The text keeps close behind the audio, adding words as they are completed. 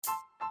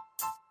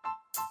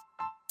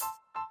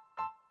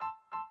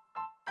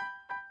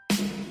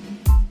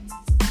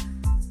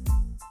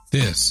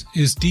This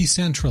is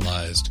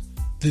Decentralized,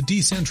 the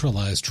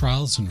Decentralized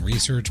Trials and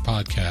Research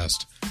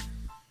Podcast.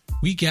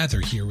 We gather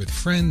here with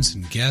friends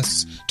and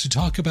guests to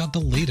talk about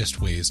the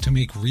latest ways to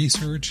make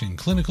research and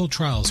clinical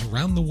trials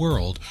around the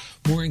world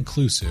more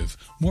inclusive,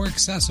 more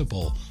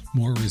accessible,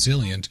 more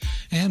resilient,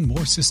 and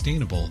more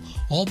sustainable,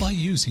 all by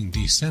using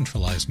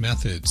decentralized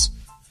methods.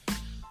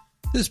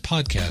 This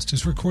podcast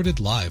is recorded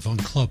live on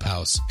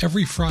Clubhouse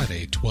every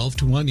Friday, 12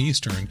 to 1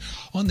 Eastern,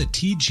 on the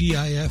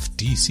TGIF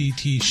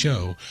DCT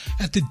show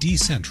at the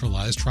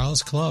Decentralized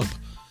Trials Club.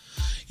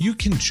 You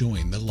can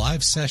join the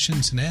live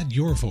sessions and add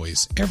your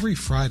voice every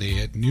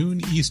Friday at noon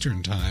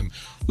Eastern Time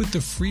with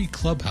the free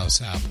Clubhouse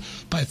app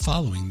by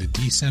following the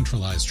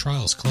Decentralized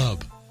Trials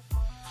Club.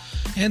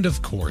 And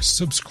of course,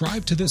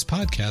 subscribe to this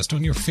podcast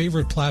on your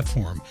favorite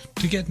platform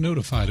to get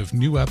notified of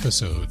new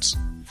episodes.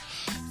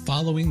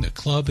 Following the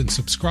club and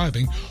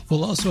subscribing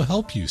will also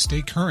help you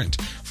stay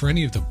current for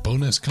any of the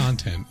bonus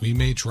content we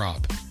may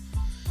drop.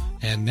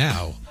 And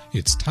now,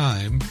 it's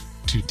time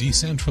to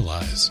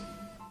decentralize.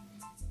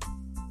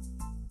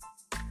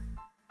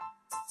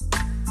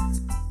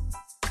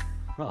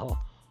 Well,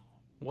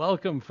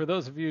 welcome for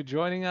those of you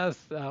joining us.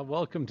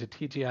 Welcome to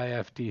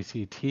TGIF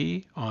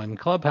DCT on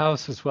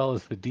Clubhouse as well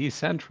as the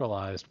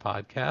Decentralized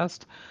podcast.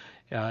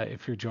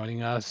 If you're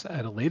joining us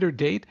at a later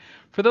date,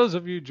 for those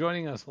of you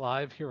joining us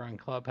live here on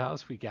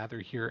Clubhouse, we gather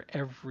here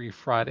every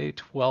Friday,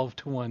 12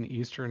 to 1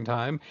 Eastern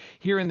Time,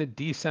 here in the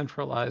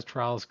Decentralized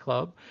Trials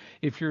Club.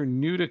 If you're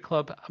new to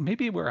Club,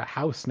 maybe we're a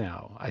house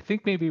now. I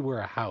think maybe we're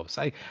a house.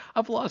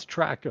 I've lost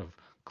track of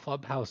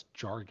Clubhouse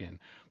jargon,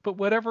 but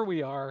whatever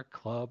we are,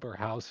 club or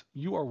house,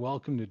 you are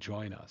welcome to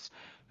join us.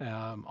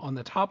 On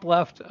the top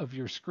left of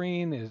your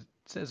screen it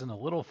says in a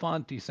little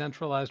font,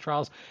 Decentralized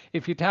Trials.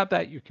 If you tap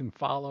that, you can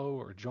follow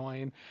or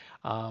join.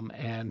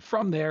 And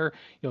from there,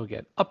 you'll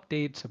get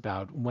updates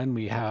about when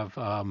we have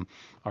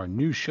our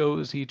new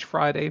shows each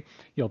Friday.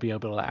 You'll be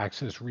able to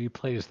access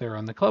replays there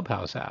on the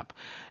Clubhouse app.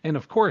 And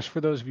of course, for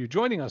those of you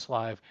joining us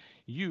live,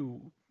 you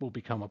will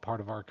become a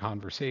part of our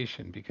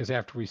conversation, because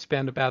after we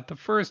spend about the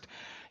first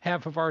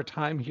half of our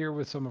time here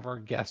with some of our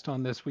guests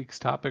on this week's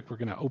topic, we're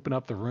going to open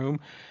up the room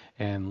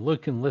and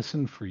look and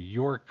listen for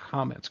your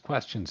comments,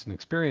 questions, and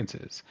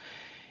experiences.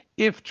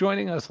 If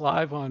joining us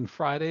live on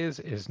Fridays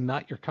is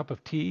not your cup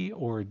of tea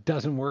or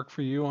doesn't work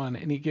for you on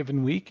any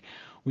given week,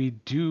 we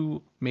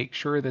do make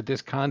sure that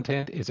this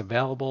content is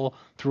available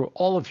through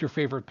all of your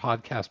favorite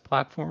podcast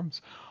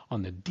platforms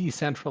on the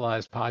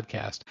Decentralized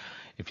Podcast.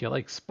 If you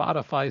like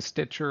Spotify,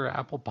 Stitcher,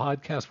 Apple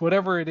Podcasts,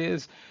 whatever it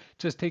is,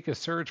 just take a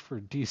search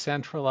for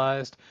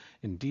Decentralized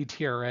in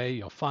DTRA.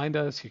 You'll find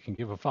us. You can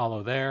give a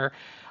follow there.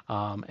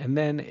 And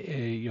then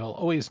you'll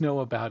always know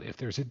about if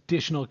there's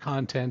additional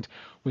content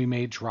we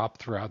may drop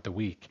throughout the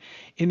week.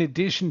 In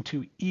addition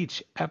to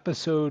each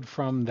episode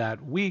from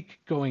that week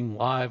going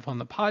live on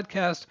the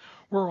podcast,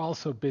 we're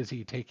also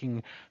busy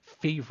taking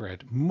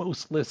favorite,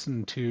 most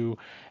listened to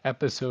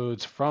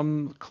episodes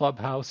from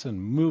Clubhouse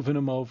and moving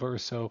them over,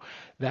 so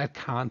that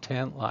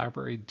content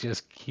library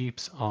just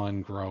keeps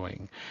on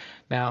growing.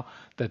 Now,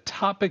 the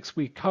topics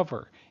we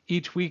cover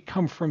each week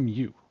come from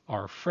you,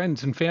 our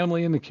friends and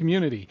family in the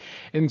community.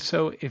 And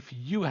so if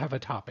you have a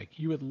topic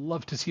you would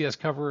love to see us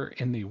cover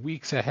in the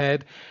weeks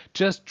ahead,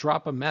 just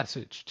drop a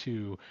message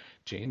to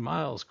Jane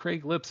Miles,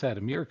 Craig Lipset,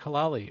 Amir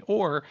Kalali,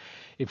 or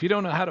if you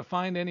don't know how to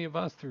find any of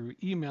us through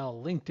email,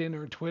 LinkedIn,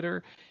 or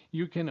Twitter,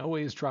 you can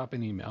always drop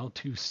an email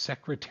to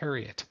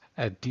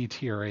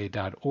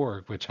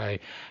secretariat@dtra.org, which I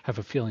have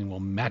a feeling will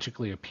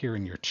magically appear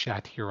in your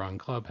chat here on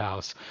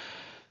Clubhouse.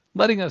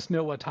 Letting us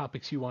know what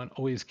topics you want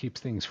always keeps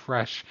things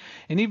fresh.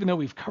 And even though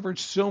we've covered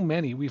so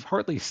many, we've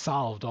hardly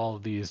solved all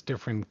of these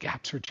different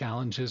gaps or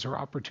challenges or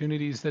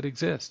opportunities that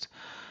exist.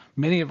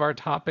 Many of our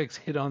topics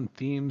hit on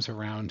themes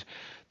around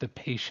the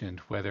patient,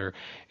 whether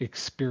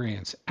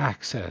experience,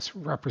 access,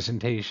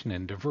 representation,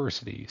 and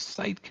diversity,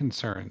 site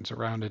concerns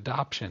around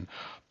adoption,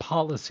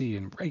 policy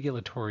and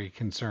regulatory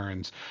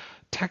concerns,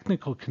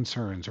 technical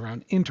concerns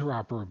around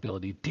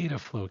interoperability, data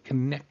flow,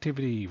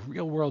 connectivity,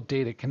 real-world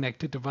data,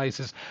 connected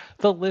devices.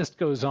 The list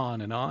goes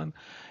on.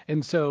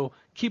 And so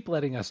keep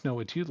letting us know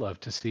what you'd love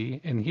to see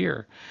and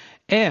hear.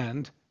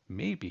 And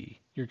maybe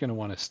you're going to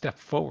want to step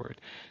forward,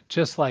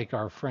 just like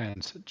our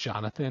friends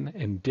Jonathan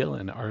and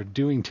Dylan are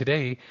doing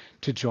today,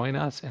 to join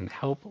us and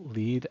help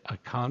lead a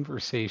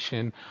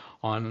conversation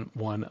on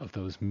one of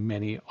those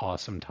many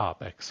awesome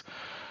topics.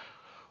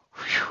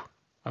 Whew.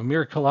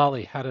 Amir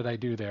Kalali, how did I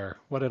do there?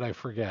 What did I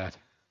forget?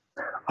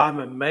 I'm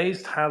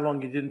amazed how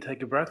long you didn't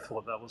take a breath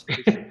for. That was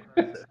pretty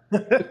impressive.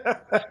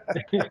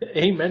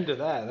 Amen to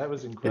that. That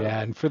was incredible.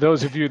 Yeah, and for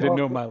those of you that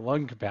know my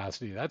lung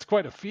capacity, that's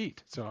quite a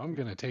feat. So I'm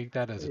going to take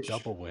that as a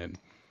double win.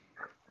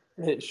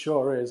 It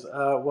sure is.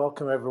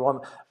 Welcome,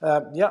 everyone.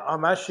 What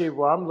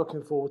I'm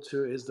looking forward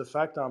to is the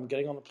fact that I'm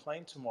getting on a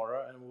plane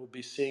tomorrow and we'll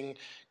be seeing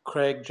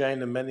Craig,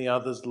 Jane, and many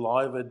others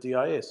live at DIS.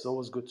 It's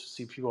always good to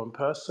see people in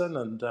person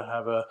and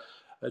have a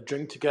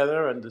drink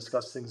together and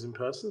discuss things in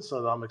person.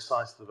 So I'm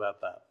excited about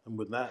that. And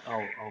with that,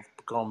 I'll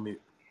go on mute.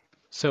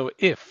 So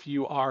if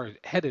you are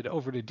headed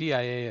over to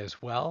DIA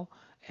as well,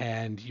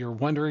 and you're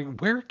wondering,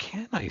 where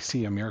can I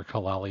see Amir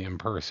Kalali in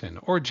person,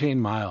 or Jane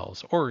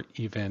Miles, or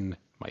even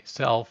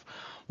myself?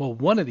 Well,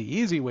 one of the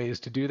easy ways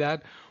to do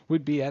that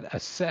would be at a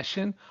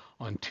session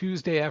on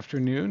Tuesday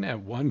afternoon at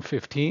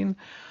 1:15.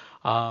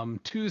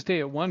 Tuesday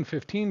at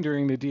 1:15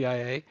 during the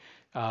DIA,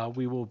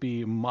 we will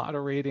be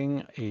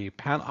moderating a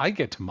panel. I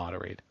get to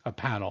moderate a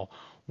panel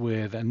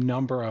with a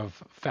number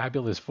of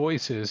fabulous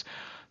voices.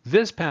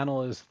 This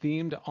panel is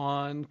themed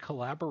on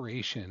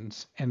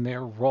collaborations and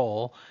their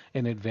role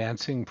in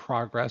advancing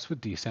progress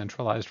with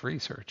decentralized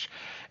research.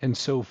 And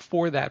so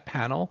for that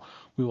panel,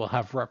 we will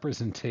have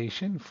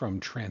representation from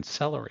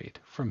Transcelerate,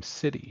 from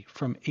Citi,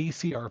 from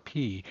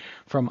ACRP,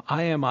 from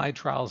IMI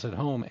Trials at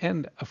Home,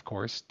 and of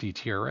course,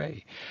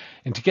 DTRA.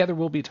 And together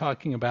we'll be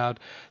talking about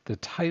the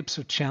types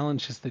of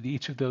challenges that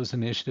each of those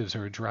initiatives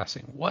are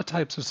addressing. What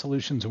types of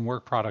solutions and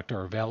work product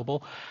are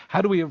available?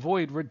 How do we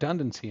avoid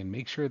redundancy and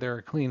make sure there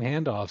are clean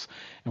handoffs?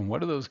 And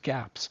what are those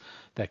gaps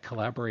that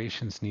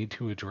collaborations need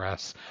to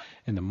address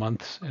in the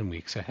months and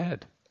weeks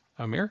ahead?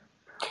 Amir?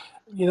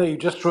 You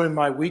just ruined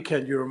my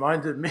weekend. You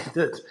reminded me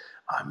that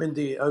I'm in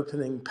the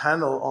opening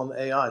panel on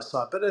AI, so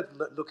I better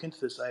look into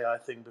this AI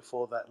thing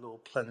before that little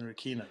plenary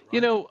keynote, You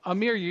right? know,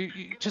 Amir,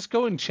 you just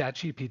go in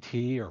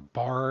ChatGPT or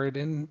Bard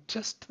and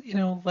just,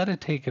 let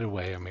it take it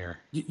away, Amir.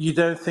 You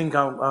don't think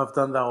I've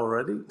done that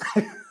already?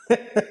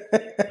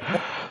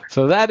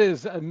 So that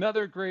is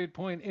another great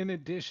point. In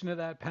addition to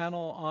that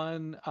panel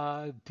on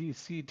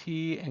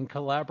DCT and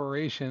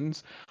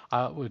collaborations,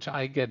 which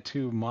I get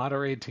to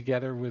moderate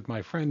together with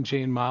my friend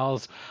Jane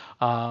Miles,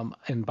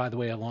 and by the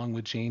way, along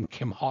with Jane,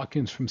 Kim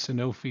Hawkins from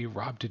Sanofi,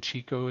 Rob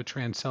DeChico at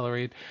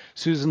Transcelerate,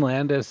 Susan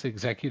Landis,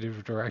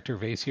 Executive Director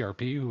of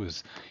ACRP, who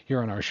was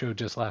here on our show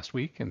just last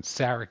week, and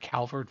Sarah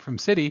Calvert from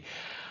Citi.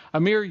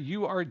 Amir,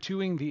 you are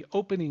doing the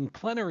opening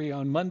plenary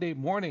on Monday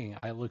morning.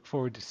 I look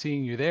forward to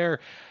seeing you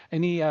there.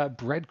 Any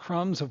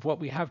breadcrumbs of what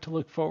we have to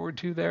look forward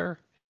to there?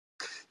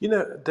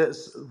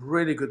 There's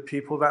really good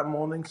people that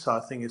morning, so I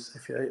think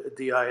if you're a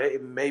DIA,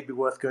 it may be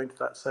worth going to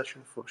that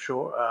session for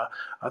sure.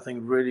 I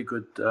think really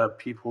good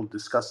people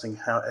discussing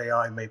how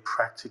AI may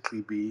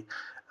practically be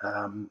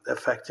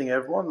affecting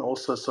everyone,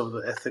 also some of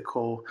the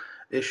ethical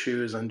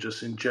issues and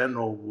just in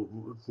general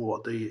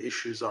what the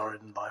issues are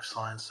in life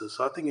sciences.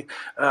 So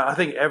I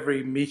think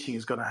every meeting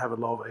is going to have a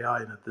lot of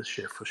AI in it this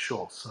year for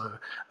sure. So,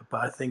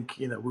 but I think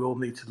we all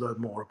need to learn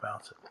more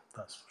about it.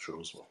 That's for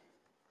sure as well.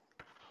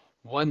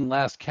 One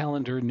last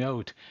calendar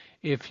note.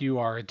 If you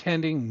are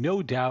attending,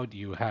 no doubt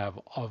you have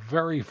a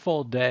very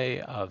full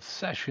day of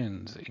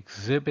sessions,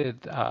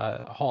 exhibit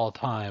hall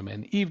time,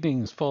 and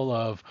evenings full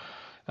of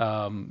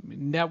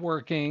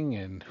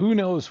networking and who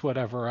knows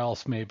whatever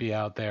else may be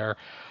out there.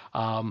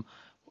 Um,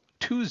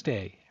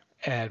 Tuesday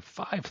at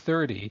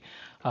 5:30.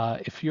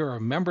 If you're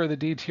a member of the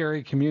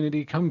DTRA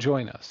community, come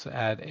join us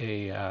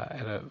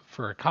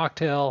for a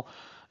cocktail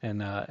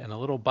and a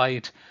little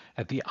bite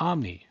at the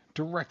Omni,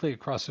 directly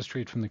across the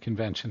street from the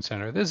convention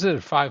center. This is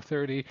at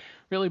 5:30,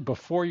 really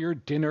before your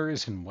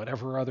dinners and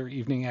whatever other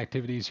evening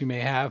activities you may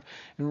have,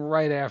 and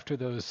right after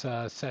those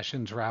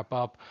sessions wrap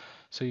up.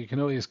 So you can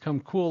always come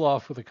cool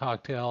off with a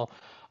cocktail.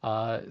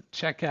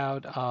 Check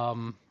out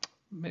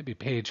maybe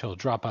Paige will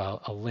drop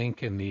a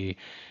link in the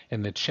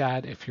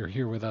chat if you're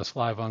here with us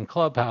live on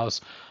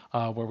Clubhouse,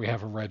 where we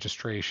have a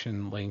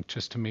registration link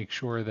just to make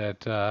sure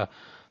that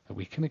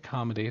we can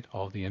accommodate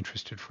all the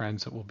interested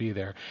friends that will be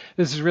there.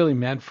 This is really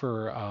meant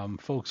for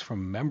folks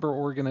from member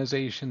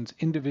organizations,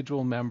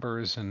 individual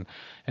members,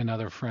 and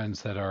other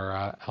friends that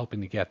are helping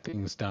to get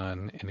things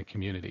done in the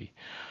community.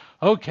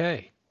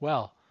 Okay,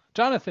 well,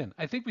 Jonathan,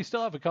 I think we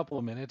still have a couple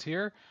of minutes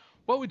here.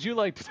 What would you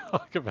like to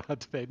talk about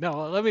today? No,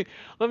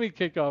 let me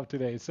kick off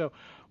today. So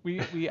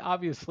we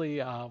obviously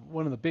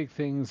one of the big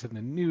things in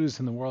the news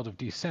in the world of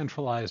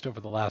decentralized over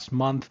the last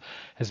month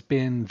has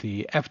been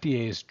the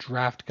FDA's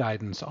draft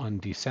guidance on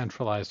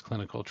decentralized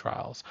clinical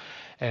trials.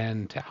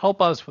 And to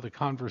help us with a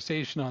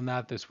conversation on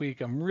that this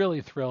week, I'm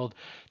really thrilled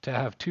to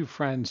have two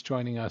friends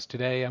joining us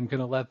today. I'm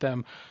going to let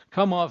them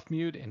come off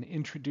mute and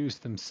introduce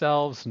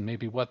themselves and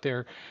maybe what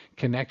their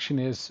connection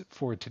is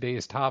for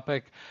today's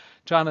topic.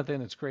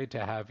 Jonathan, it's great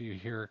to have you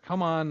here.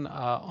 Come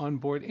on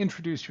board,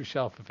 introduce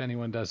yourself if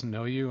anyone doesn't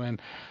know you,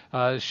 and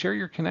share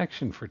your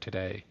connection for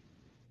today.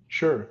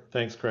 Sure.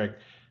 Thanks, Craig.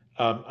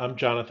 I'm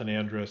Jonathan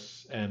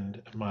Andrus,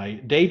 and my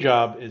day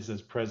job is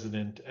as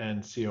president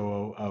and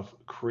COO of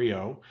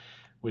Creo,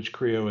 which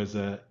Creo is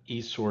a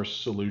e-source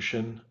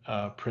solution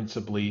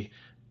principally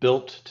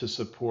built to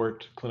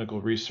support clinical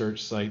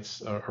research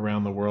sites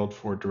around the world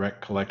for direct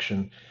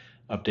collection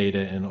of data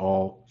in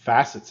all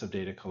facets of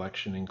data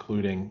collection,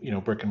 including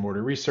brick and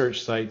mortar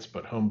research sites,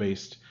 but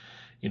home-based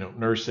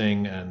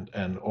nursing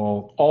and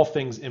all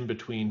things in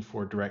between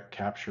for direct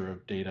capture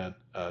of data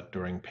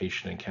during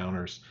patient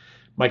encounters.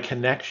 My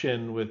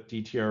connection with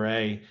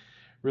DTRA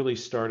really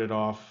started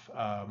off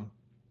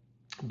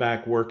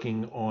back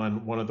working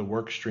on one of the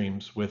work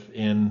streams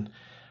within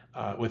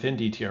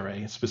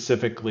DTRA,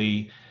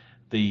 specifically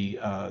the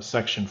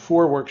Section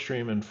 4 work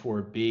stream and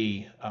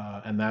 4B,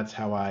 and that's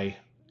how I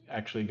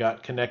actually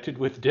got connected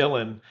with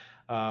Dylan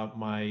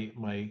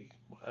my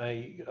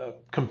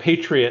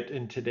compatriot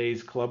in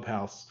today's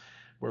clubhouse,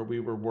 where we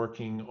were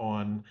working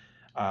on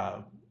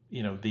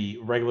the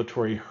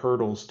regulatory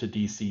hurdles to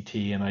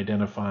DCT and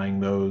identifying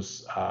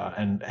those,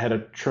 and had a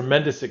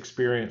tremendous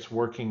experience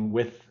working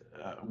with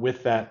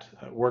that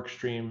work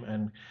stream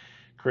and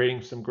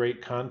creating some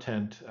great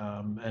content,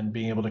 and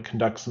being able to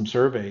conduct some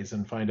surveys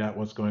and find out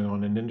what's going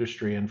on in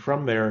industry. And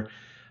from there,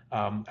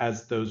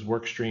 as those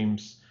work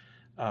streams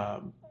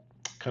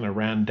kind of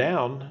ran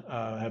down,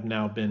 have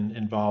now been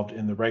involved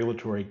in the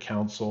regulatory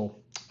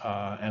council,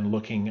 and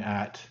looking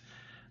at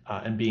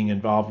and being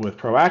involved with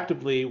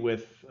proactively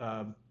with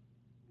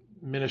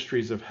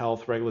ministries of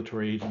health,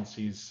 regulatory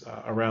agencies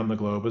around the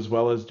globe, as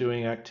well as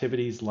doing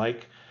activities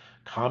like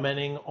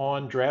commenting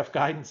on draft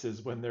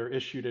guidances when they're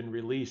issued and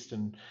released,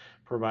 and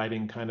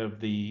providing kind of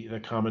the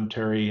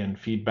commentary and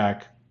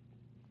feedback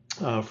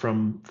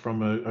from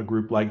a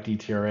group like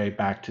DTRA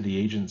back to the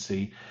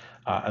agency,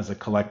 as a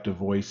collective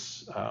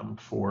voice,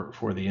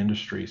 for the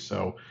industry.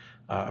 So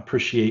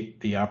appreciate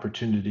the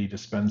opportunity to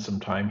spend some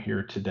time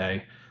here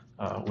today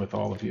with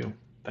all of you.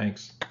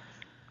 Thanks.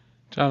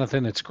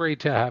 Jonathan, it's great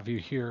to have you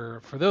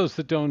here. For those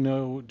that don't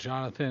know,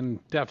 Jonathan,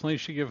 definitely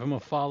should give him a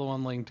follow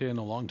on LinkedIn,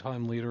 a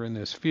longtime leader in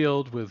this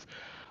field with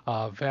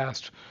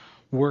vast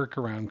work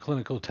around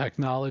clinical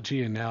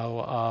technology, and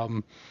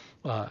now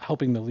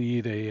helping to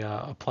lead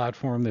a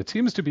platform that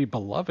seems to be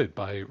beloved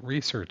by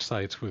research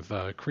sites with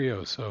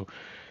Creo. So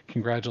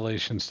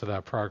congratulations to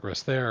that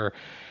progress there.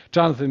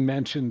 Jonathan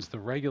mentions the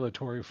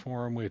regulatory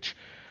forum, which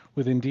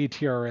within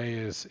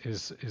DTRA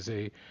is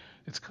a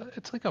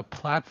it's like a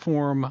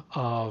platform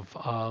of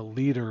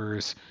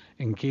leaders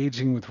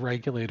engaging with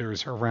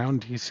regulators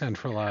around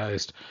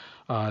decentralized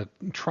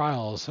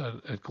trials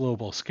at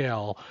global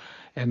scale.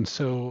 And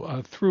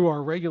so through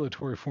our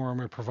regulatory forum,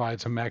 it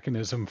provides a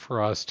mechanism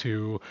for us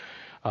to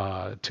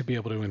be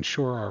able to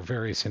ensure our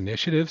various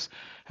initiatives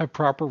have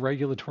proper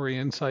regulatory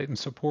insight and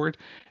support,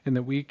 and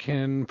that we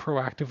can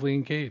proactively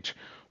engage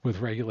with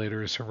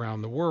regulators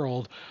around the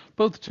world,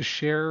 both to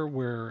share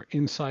where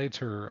insights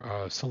or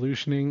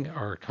solutioning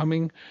are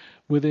coming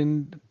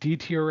within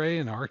DTRA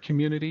and our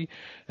community,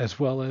 as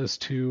well as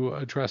to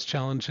address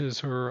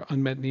challenges or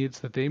unmet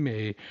needs that they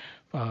may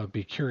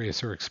be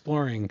curious or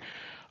exploring.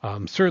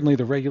 Certainly,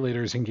 the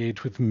regulators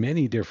engage with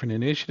many different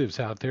initiatives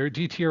out there.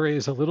 DTRA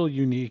is a little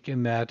unique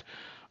in that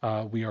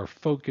we are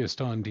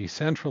focused on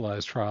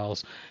decentralized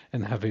trials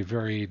and have a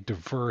very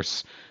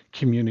diverse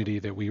community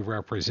that we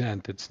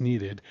represent that's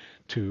needed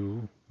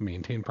to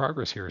maintain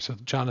progress here. So,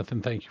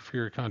 Jonathan, thank you for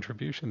your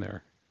contribution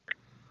there.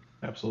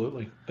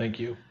 Absolutely. Thank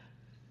you.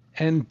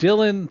 And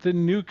Dylan, the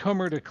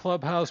newcomer to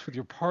Clubhouse with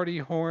your party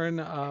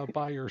horn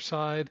by your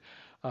side,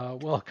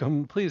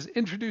 welcome. Please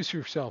introduce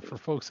yourself for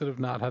folks that have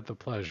not had the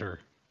pleasure.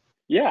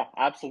 Yeah,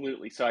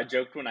 absolutely. So I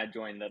joked when I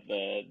joined that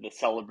the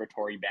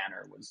celebratory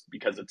banner was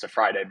because it's a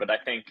Friday, but I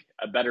think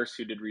a better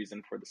suited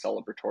reason for the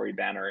celebratory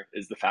banner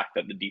is the fact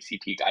that the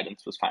DCT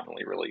guidance was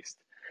finally released.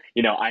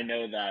 I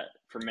know that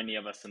for many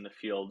of us in the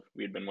field,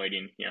 we had been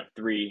waiting,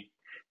 3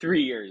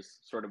 years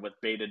sort of with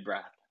bated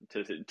breath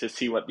to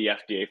see what the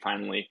FDA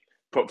finally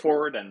put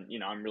forward. And,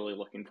 I'm really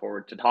looking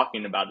forward to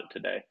talking about it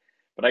today.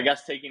 But I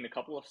guess taking a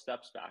couple of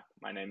steps back,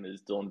 my name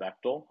is Dylan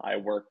Bechtel. I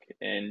work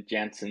in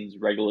Janssen's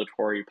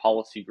regulatory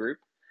policy group.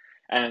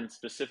 And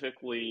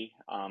specifically,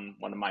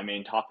 one of my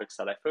main topics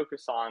that I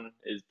focus on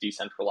is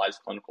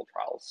decentralized clinical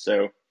trials.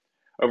 So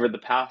over the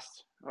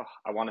past,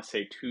 I want to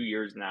say 2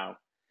 years now,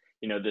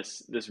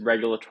 this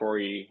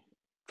regulatory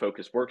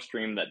focused work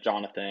stream that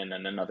Jonathan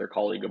and another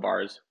colleague of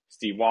ours,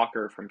 Steve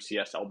Walker from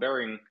CSL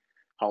Behring,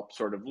 helped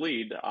sort of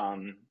lead,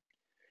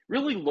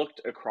 really looked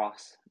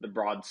across the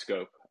broad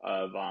scope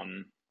of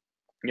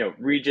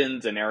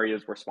regions and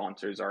areas where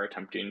sponsors are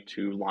attempting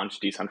to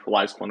launch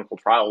decentralized clinical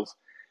trials.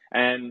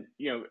 And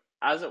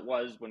as it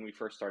was when we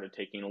first started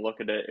taking a look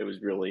at it, it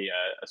was really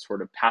a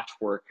sort of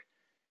patchwork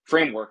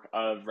framework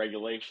of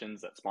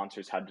regulations that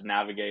sponsors had to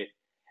navigate.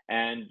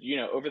 And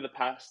over the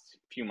past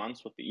few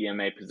months with the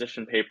EMA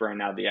position paper and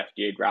now the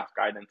FDA draft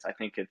guidance, I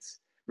think it's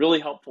really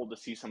helpful to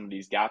see some of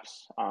these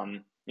gaps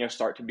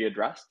start to be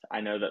addressed. I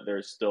know that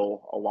there's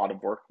still a lot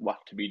of work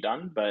left to be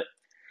done, but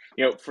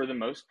for the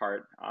most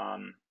part,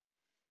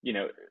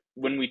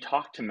 when we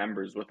talk to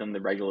members within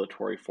the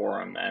regulatory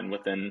forum and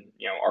within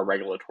our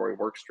regulatory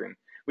work stream,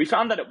 we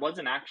found that it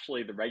wasn't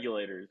actually the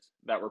regulators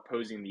that were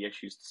posing the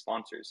issues to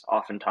sponsors.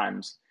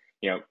 Oftentimes,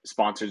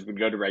 sponsors would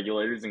go to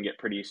regulators and get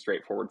pretty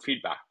straightforward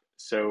feedback.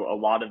 So a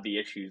lot of the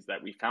issues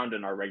that we found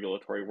in our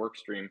regulatory work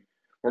stream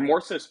were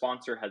more so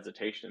sponsor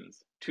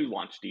hesitations to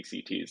launch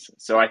DCTs.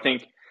 So I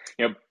think,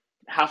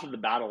 half of the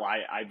battle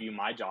I view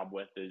my job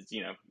with is,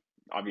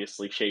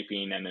 obviously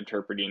shaping and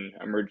interpreting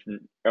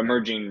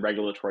emerging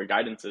regulatory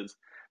guidances,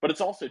 but it's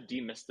also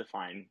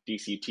demystifying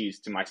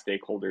DCTs to my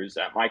stakeholders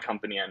at my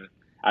company and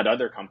at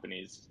other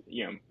companies,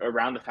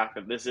 around the fact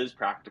that this is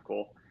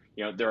practical.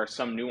 There are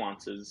some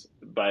nuances,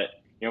 but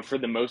for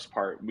the most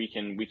part, we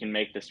can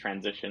make this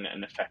transition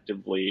and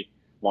effectively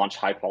launch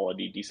high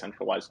quality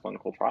decentralized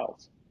clinical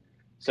trials.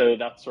 So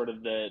that's sort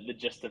of the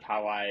gist of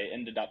how I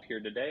ended up here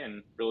today,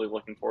 and really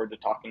looking forward to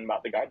talking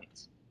about the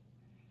guidance.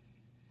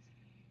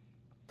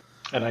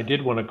 And I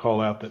did want to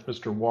call out that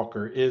Mr.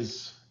 Walker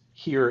is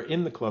here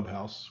in the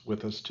clubhouse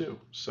with us too.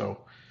 So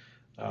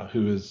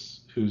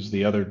who's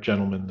the other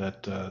gentleman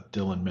that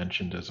Dylan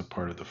mentioned as a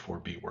part of the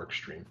 4B work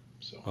stream.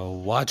 So Well,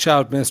 watch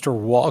out, Mr.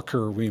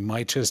 Walker. We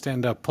might just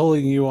end up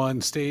pulling you on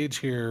stage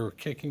here,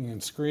 kicking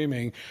and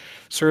screaming.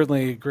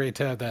 Certainly great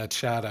to have that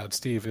shout out.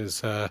 Steve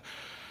is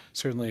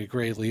certainly a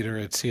great leader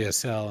at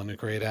CSL and a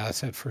great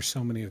asset for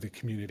so many of the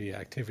community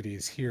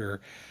activities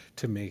here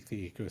to make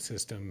the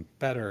ecosystem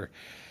better.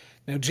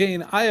 Now,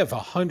 Jane, I have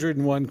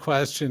 101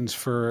 questions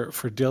for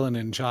Dylan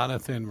and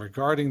Jonathan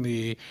regarding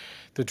the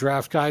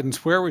draft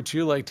guidance. Where would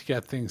you like to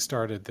get things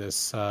started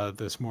this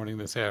morning,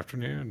 this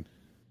afternoon?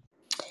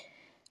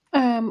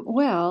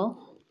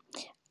 Well,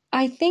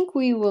 I think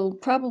we will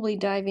probably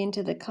dive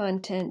into the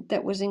content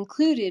that was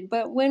included,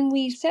 but when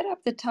we set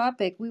up the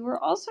topic, we were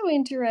also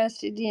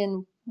interested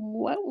in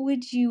what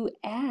would you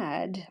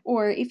add,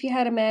 or if you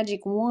had a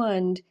magic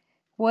wand,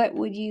 what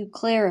would you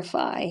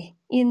clarify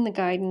in the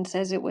guidance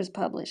as it was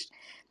published?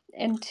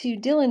 And to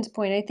Dylan's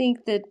point, I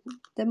think that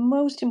the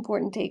most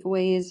important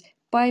takeaway is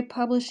by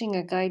publishing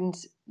a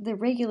guidance, the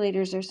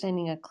regulators are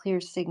sending a clear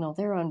signal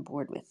they're on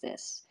board with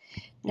this.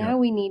 Now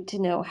we need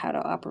to know how to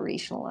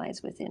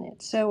operationalize within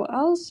it. So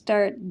I'll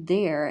start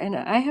there, and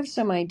I have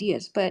some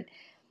ideas, but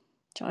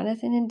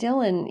Jonathan and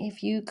Dylan,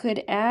 if you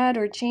could add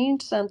or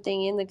change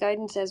something in the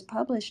guidance as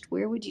published,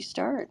 where would you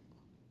start?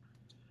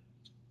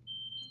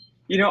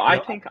 I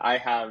think I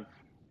have.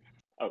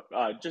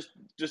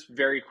 Just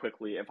very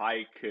quickly, if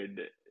I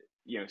could,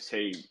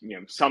 say,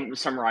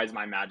 summarize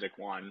my magic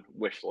wand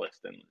wish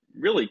list in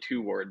really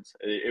 2 words,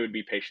 it would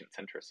be patient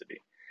centricity.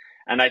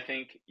 And I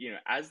think,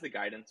 as the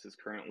guidance is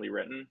currently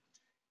written,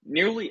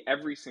 nearly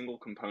every single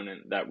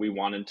component that we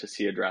wanted to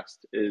see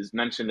addressed is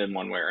mentioned in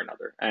one way or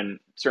another. And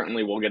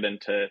certainly we'll get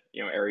into,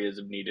 areas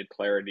of needed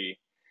clarity,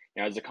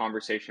 as the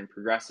conversation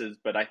progresses.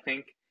 But I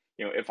think,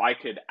 if I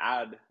could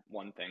add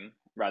one thing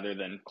rather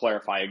than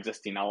clarify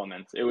existing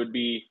elements, it would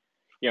be,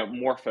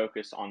 more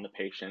focus on the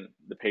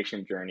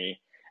patient journey,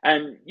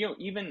 and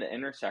even the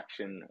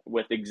intersection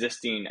with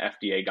existing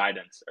FDA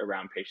guidance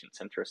around patient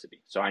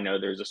centricity. So I know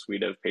there's a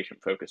suite of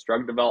patient-focused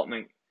drug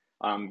development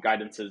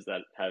guidances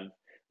that have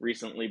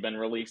recently been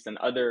released, and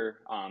other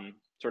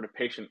sort of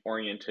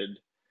patient-oriented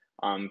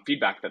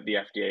feedback that the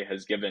FDA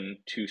has given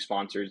to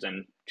sponsors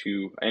and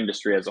to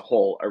industry as a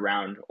whole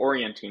around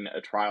orienting a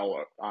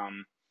trial,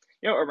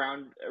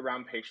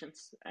 around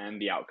patients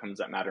and the outcomes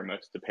that matter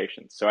most to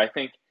patients. So I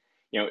think,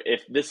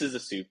 if this is a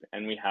soup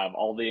and we have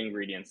all the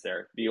ingredients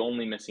there, the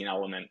only missing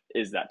element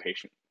is that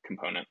patient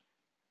component.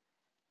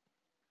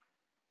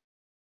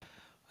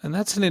 And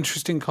that's an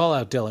interesting call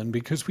out, Dylan,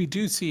 because we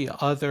do see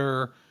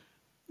other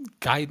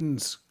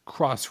guidance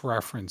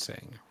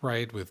cross-referencing,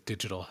 right, with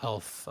digital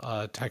health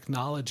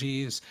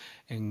technologies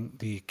and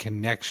the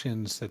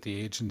connections that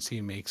the agency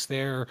makes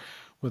there,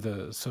 with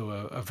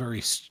a very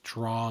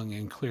strong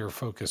and clear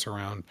focus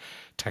around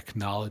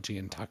technology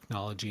and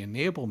technology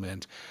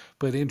enablement.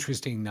 But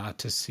interesting not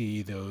to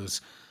see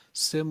those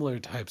similar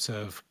types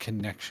of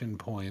connection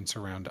points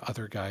around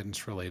other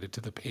guidance related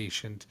to the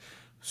patient,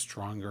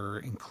 stronger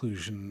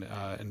inclusion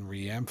and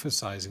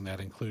re-emphasizing that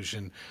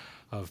inclusion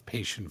of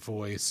patient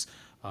voice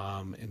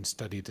in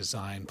study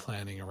design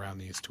planning around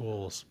these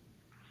tools.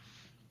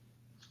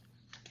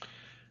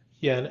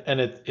 Yeah, and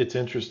it's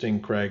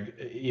interesting, Craig,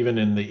 even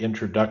in the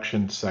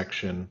introduction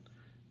section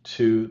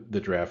to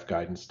the draft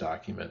guidance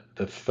document,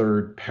 the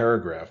third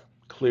paragraph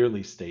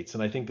clearly states,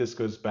 and I think this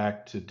goes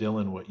back to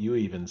Dylan, what you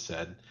even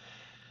said,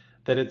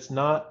 that it's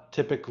not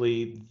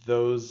typically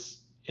those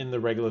in the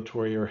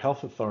regulatory or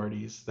health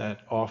authorities that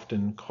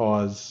often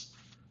cause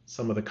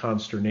some of the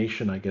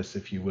consternation, I guess,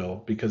 if you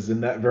will, because in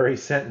that very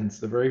sentence,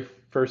 the very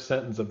first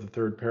sentence of the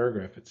third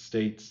paragraph, it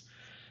states,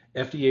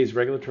 FDA's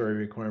regulatory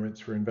requirements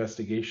for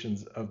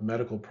investigations of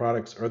medical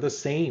products are the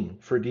same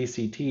for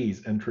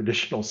DCTs and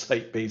traditional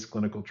site-based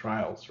clinical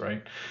trials,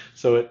 right?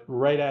 So it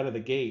right out of the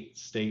gate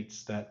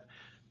states that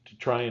to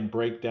try and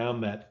break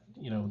down that,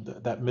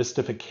 that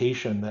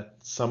mystification that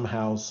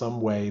somehow, some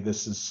way,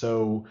 this is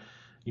so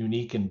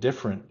unique and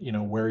different,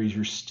 where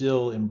you're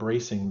still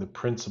embracing the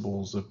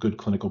principles of good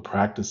clinical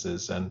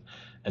practices and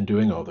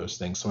doing all those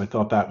things. So I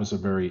thought that was a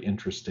very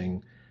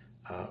interesting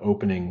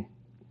opening,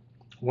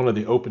 one of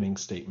the opening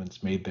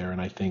statements made there, and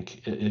I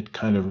think it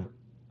kind of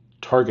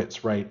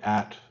targets right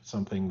at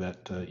something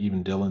that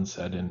even Dylan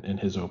said in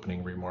his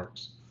opening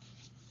remarks.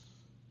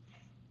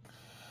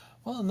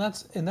 Well,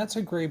 and that's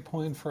a great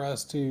point for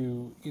us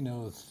to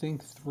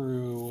think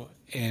through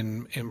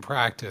in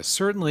practice.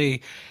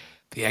 Certainly,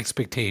 the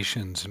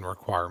expectations and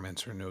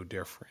requirements are no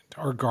different.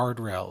 Our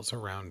guardrails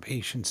around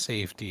patient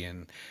safety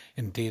and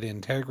data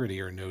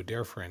integrity are no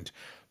different,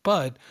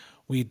 but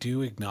we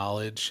do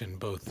acknowledge in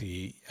both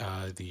the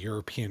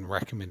European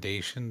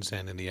recommendations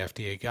and in the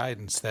FDA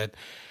guidance that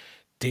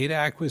data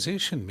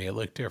acquisition may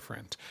look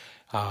different.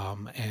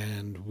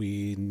 and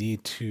we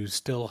need to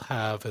still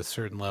have a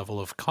certain level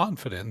of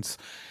confidence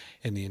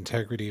in the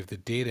integrity of the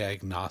data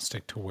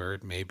agnostic to where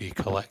it may be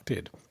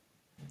collected.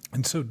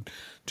 And so,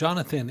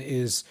 Jonathan,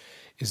 is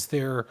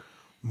there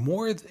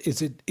more?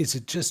 Is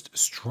it just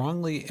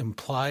strongly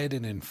implied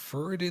and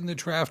inferred in the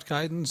draft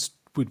guidance?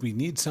 Would we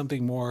need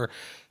something more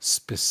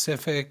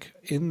specific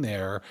in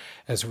there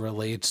as it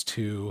relates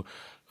to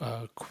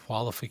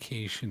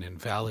qualification and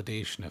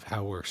validation of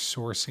how we're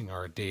sourcing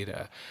our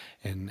data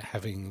and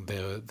having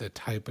the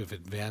type of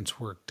advanced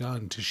work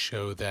done to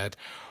show that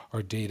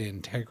our data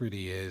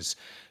integrity is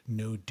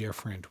no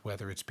different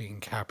whether it's being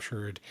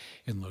captured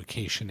in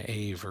location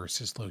A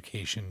versus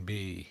location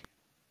B?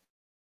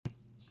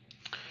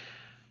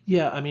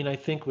 Yeah, I mean, I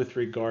think with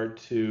regard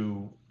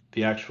to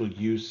the actual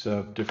use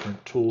of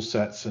different tool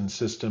sets and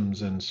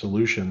systems and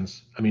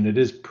solutions, I mean, it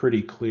is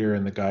pretty clear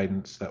in the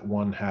guidance that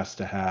one has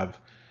to have,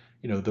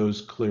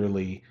 those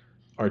clearly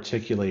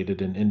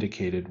articulated and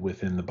indicated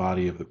within the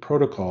body of the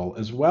protocol,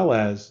 as well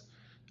as,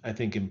 I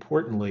think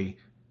importantly,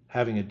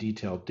 having a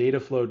detailed data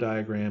flow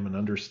diagram and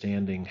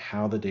understanding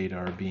how the data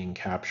are being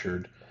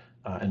captured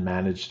and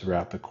managed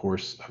throughout the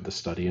course of the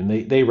study.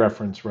 And they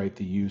reference, right,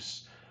 the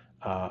use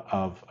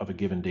of a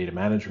given data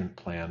management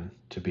plan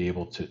to be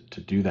able to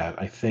do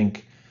that. I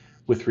think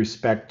with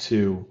respect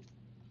to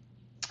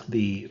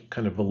the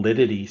kind of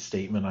validity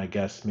statement, I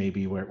guess,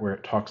 maybe where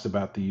it talks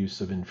about the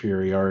use of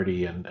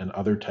inferiority and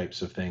other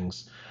types of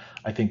things,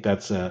 I think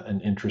that's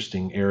an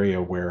interesting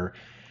area where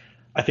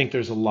I think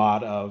there's a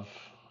lot of,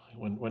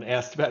 when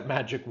asked about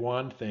magic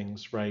wand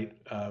things, right,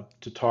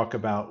 to talk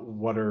about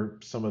what are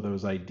some of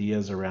those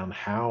ideas around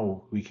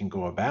how we can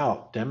go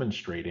about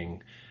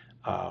demonstrating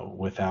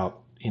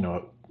without,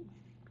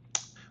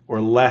 or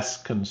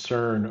less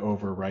concern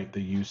over, right,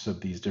 the use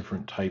of these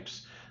different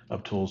types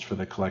of tools for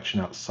the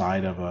collection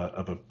outside of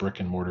a brick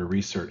and mortar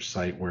research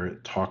site where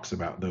it talks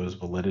about those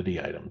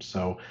validity items.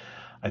 So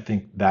I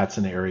think that's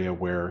an area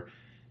where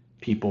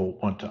people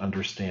want to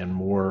understand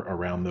more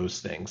around those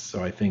things.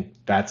 So I think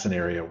that's an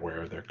area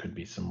where there could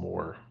be some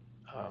more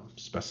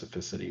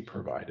specificity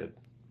provided.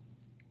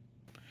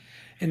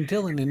 And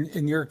Dylan,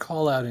 in your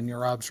call out and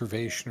your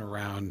observation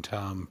around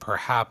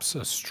perhaps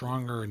a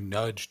stronger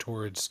nudge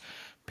towards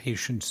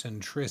patient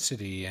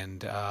centricity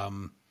and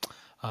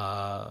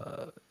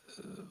uh,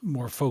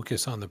 more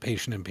focus on the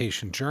patient and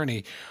patient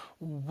journey,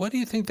 what do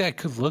you think that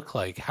could look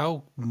like?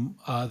 How,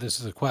 this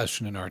is a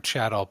question in our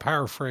chat, I'll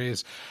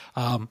paraphrase,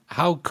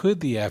 how could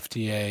the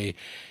FDA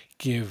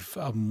give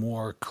a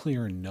more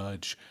clear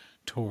nudge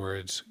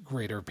towards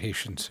greater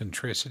patient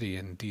centricity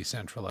in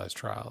decentralized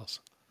trials?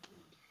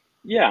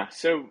 Yeah,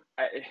 so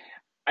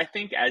I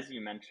think, as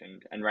you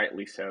mentioned, and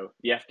rightly so,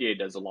 the FDA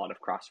does a lot of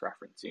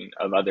cross-referencing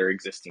of other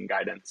existing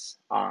guidance,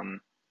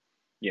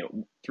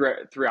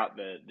 throughout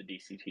the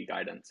DCT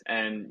guidance,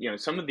 and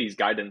some of these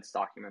guidance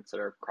documents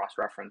that are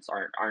cross-referenced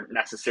aren't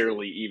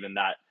necessarily even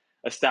that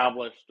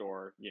established,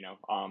 or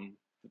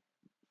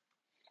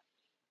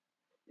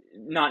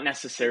not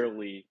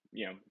necessarily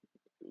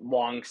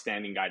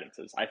long-standing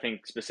guidances. I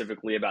think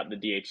specifically about the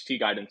DHT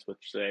guidance,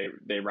 which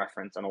they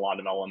reference, and a lot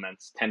of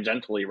elements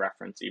tangentially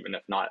reference, even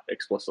if not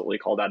explicitly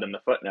called out in the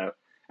footnote.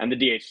 And the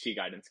DHT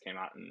guidance came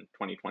out in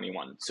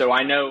 2021. So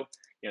I know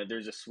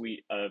there's a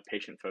suite of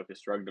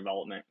patient-focused drug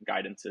development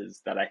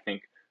guidances that I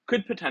think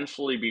could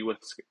potentially be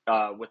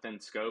within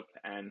scope,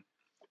 and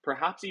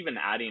perhaps even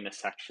adding a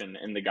section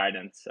in the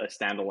guidance, a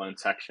standalone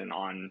section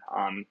on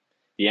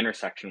the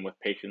intersection with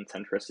patient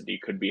centricity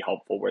could be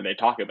helpful, where they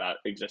talk about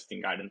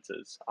existing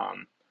guidances.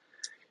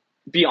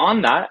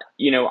 Beyond that,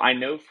 I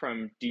know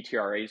from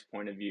DTRA's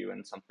point of view,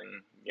 and something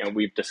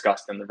we've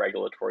discussed in the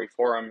regulatory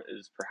forum,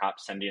 is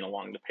perhaps sending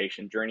along the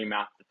patient journey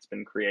map that's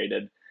been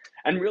created,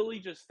 and really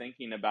just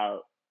thinking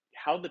about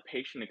how the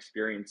patient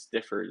experience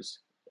differs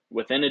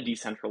within a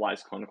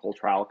decentralized clinical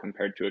trial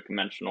compared to a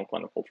conventional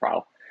clinical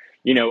trial.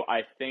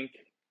 I think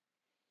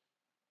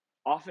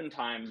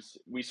oftentimes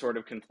we sort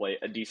of conflate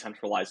a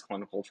decentralized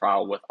clinical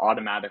trial with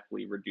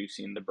automatically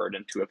reducing the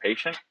burden to a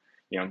patient.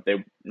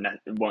 They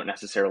won't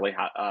necessarily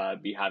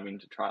be having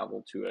to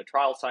travel to a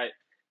trial site.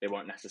 They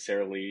won't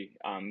necessarily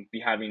be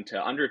having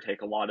to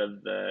undertake a lot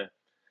of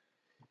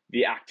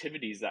the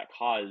activities that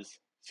cause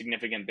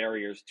significant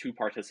barriers to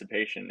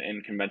participation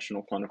in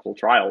conventional clinical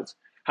trials.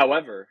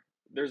 However,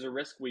 there's a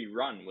risk we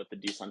run with the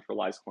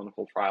decentralized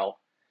clinical trial,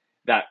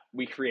 that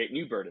we create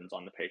new burdens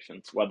on the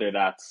patients, whether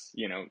that's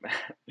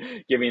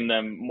giving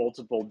them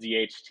multiple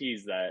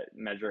DHTs that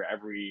measure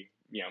every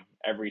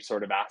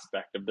sort of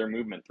aspect of their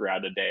movement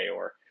throughout a day,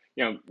 or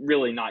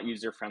really not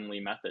user friendly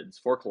methods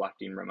for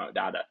collecting remote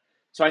data.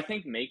 So I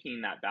think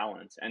making that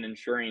balance and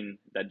ensuring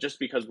that just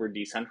because we're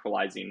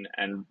decentralizing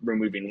and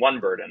removing one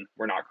burden,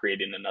 we're not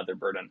creating another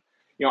burden.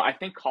 I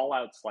think call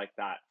outs like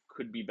that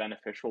could be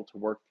beneficial to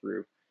work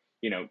through,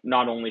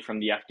 not only from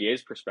the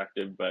FDA's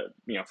perspective, but,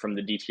 from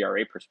the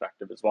DTRA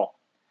perspective as well,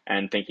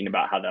 and thinking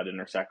about how that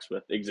intersects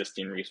with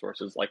existing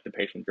resources like the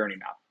patient journey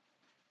map.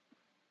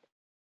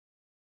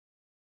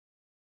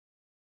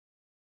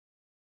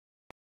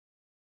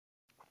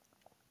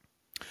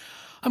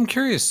 I'm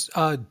curious,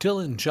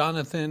 Dylan,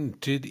 Jonathan,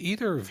 did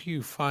either of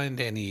you find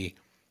any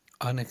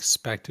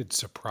unexpected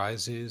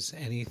surprises,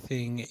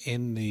 anything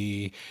in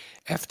the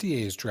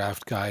FDA's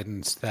draft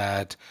guidance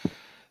that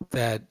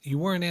you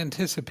weren't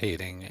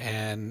anticipating,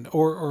 and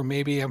or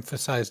maybe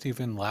emphasized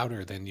even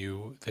louder than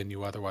you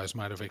otherwise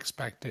might have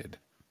expected?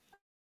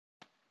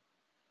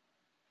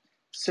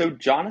 So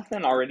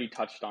Jonathan already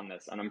touched on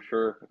this, and I'm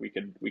sure we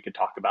could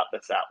talk about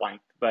this at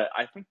length. But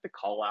I think the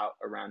call out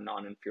around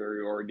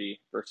non-inferiority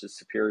versus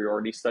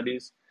superiority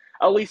studies,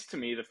 at least to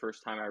me, the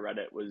first time I read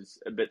it was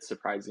a bit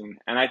surprising.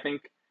 And I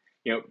think,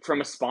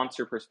 from a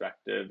sponsor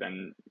perspective,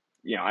 and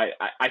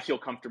I feel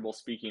comfortable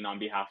speaking on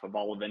behalf of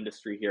all of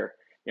industry here.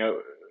 You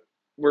know,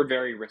 we're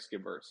very risk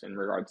averse in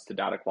regards to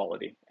data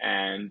quality,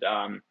 and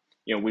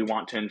we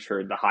want to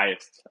ensure the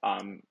highest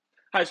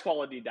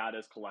quality data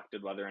is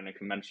collected, whether in a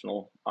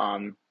conventional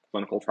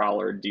clinical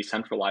trial or a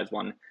decentralized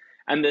one.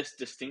 And this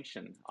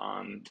distinction,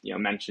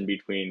 mentioned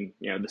between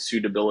the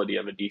suitability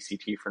of a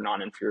DCT for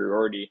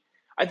non-inferiority,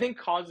 I think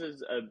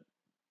causes a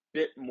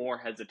bit more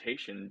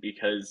hesitation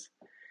because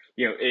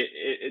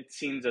it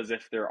seems as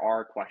if there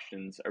are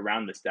questions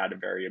around this data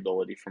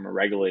variability from a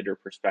regulator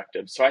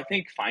perspective. So I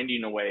think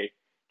finding a way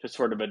to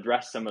sort of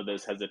address some of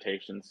those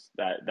hesitations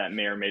that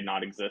may or may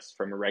not exist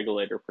from a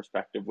regulator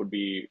perspective would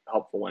be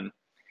helpful. And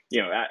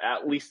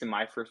at least in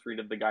my first read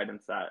of the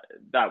guidance,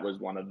 that was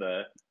one of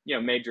the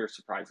major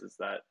surprises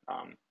that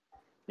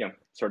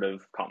sort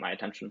of caught my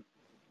attention.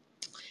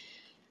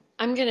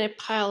 I'm going to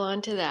pile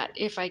onto that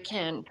if I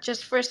can,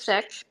 just for a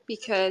sec,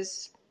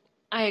 because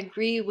I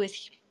agree with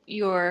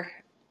your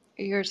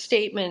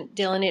statement,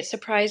 Dylan. It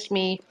surprised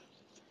me,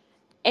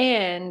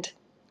 and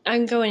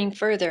I'm going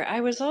further. I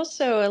was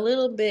also a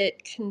little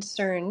bit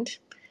concerned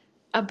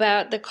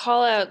about the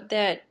call out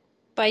that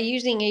by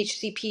using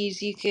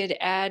HCPs, you could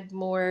add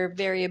more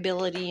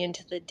variability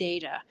into the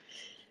data.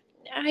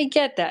 I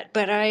get that,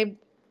 but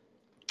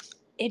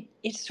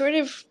it sort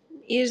of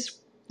is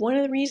one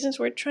of the reasons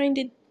we're trying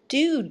to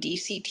do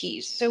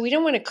DCTs. So we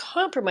don't want to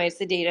compromise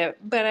the data,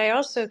 but I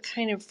also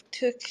kind of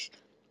took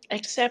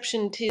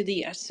exception to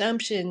the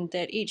assumption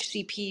that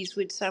HCPs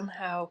would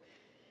somehow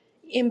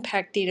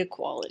impact data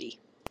quality.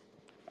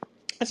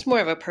 That's more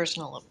of a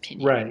personal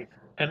opinion. Right.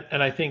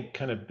 And I think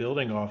kind of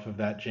building off of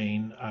that,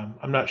 Jane,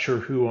 I'm not sure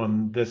who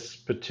on this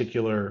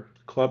particular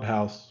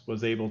clubhouse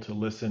was able to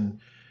listen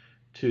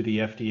to the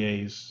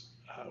FDA's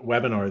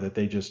webinar that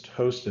they just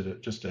hosted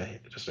just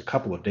a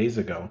couple of days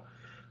ago.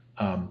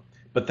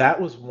 But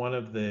that was one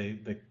of the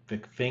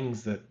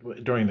things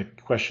that during the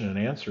question and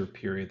answer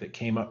period that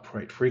came up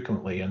quite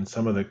frequently, and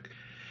some of the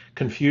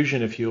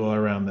confusion, if you will,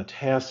 around the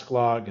task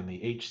log and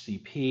the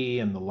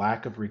HCP and the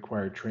lack of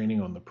required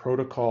training on the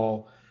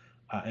protocol,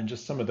 and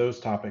just some of those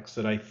topics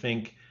that I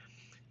think,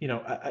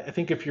 I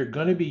think if you're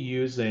going to be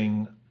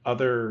using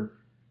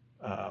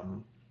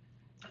um,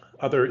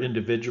 other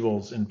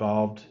individuals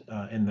involved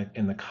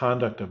in the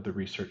conduct of the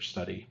research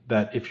study,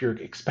 that if you're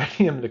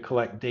expecting them to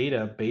collect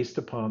data based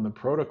upon the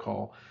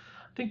protocol,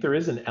 I think there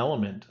is an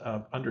element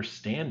of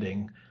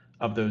understanding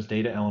of those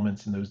data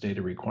elements and those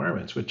data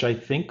requirements, which I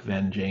think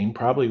then, Jane,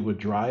 probably would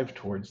drive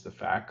towards the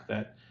fact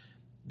that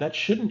that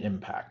shouldn't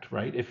impact,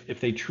 right? If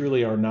they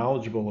truly are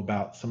knowledgeable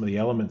about some of the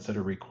elements that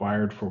are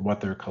required for what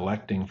they're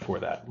collecting for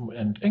that.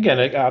 And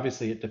again,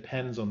 obviously it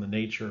depends on the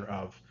nature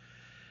of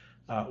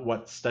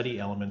what study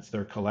elements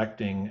they're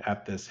collecting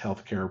at this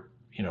healthcare,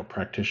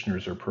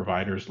 practitioners or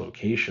providers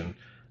location.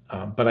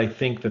 But I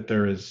think that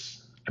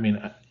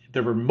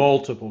there were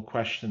multiple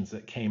questions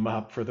that came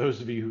up for those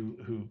of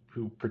you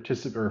who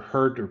participate or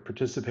heard or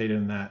participated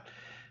in that.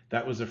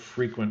 That was a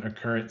frequent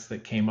occurrence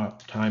that came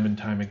up time and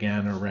time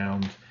again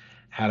around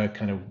how to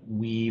kind of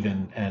weave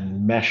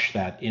and mesh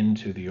that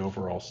into the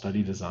overall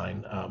study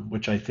design,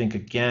 which I think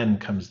again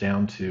comes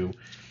down to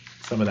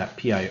some of that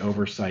PI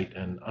oversight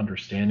and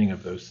understanding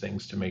of those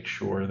things to make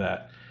sure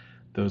that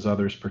those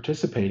others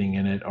participating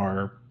in it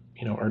are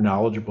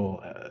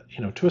knowledgeable,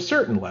 to a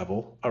certain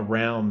level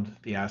around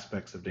the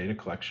aspects of data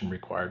collection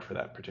required for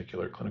that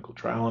particular clinical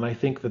trial. And I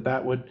think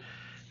that would,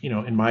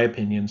 in my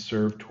opinion,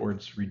 serve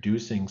towards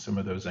reducing some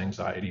of those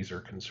anxieties or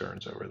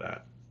concerns over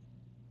that.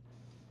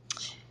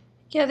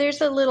 Yeah,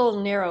 there's a little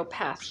narrow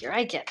path here.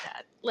 I get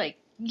that. Like,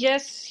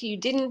 yes, you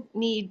didn't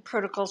need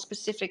protocol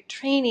specific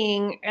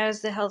training as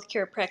the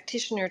healthcare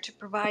practitioner to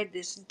provide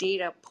this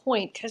data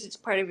point because it's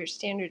part of your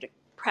standard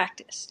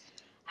practice.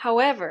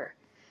 However,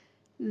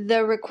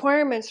 the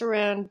requirements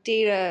around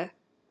data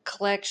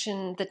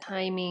collection, the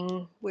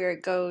timing, where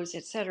it goes,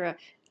 etc.,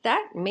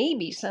 that may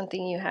be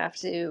something you have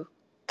to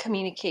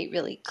communicate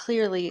really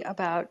clearly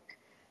about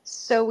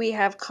so we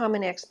have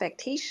common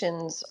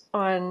expectations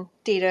on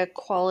data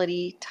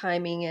quality,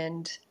 timing,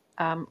 and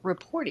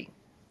reporting.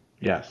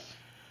 Yes. Yeah.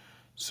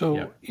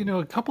 So,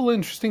 a couple of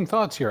interesting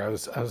thoughts here. I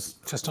was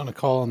just on a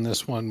call on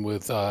this one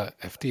with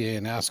FDA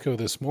and ASCO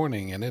this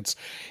morning, and it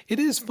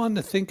is fun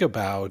to think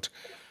about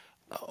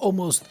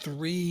almost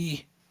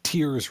three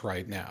tiers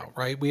right now,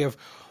 right? We have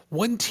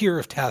one tier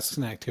of tasks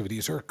and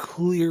activities are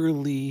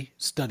clearly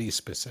study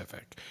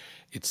specific.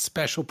 It's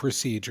special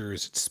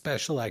procedures, it's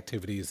special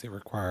activities that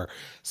require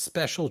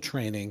special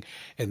training,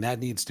 and that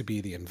needs to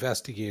be the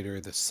investigator,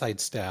 the site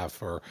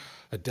staff, or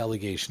a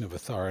delegation of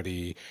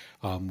authority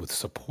with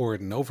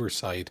support and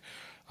oversight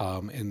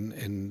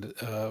and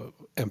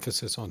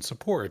emphasis on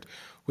support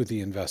with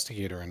the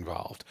investigator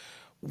involved.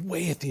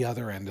 Way at the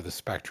other end of the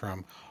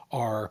spectrum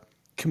are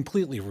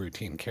completely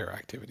routine care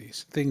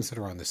activities, things that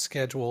are on the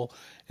schedule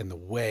in the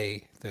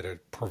way that a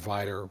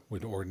provider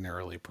would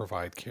ordinarily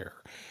provide care.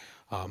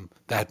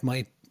 That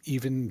might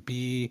even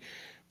be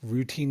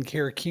routine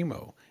care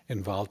chemo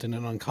involved in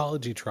an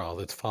oncology trial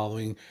that's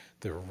following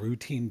the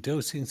routine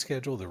dosing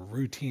schedule, the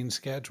routine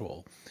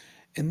schedule.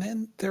 And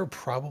then there are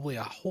probably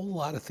a whole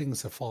lot of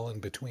things that fall in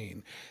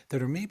between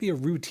that are maybe a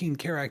routine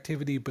care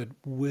activity, but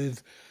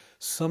with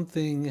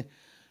something,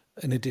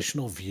 an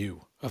additional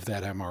view of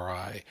that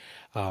MRI,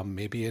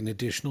 maybe an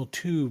additional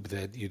tube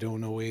that you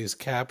don't always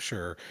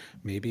capture.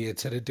 Maybe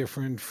it's at a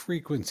different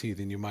frequency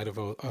than you might have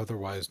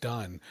otherwise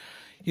done.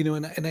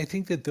 And I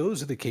think that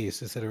those are the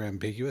cases that are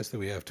ambiguous that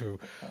we have to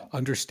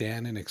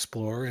understand and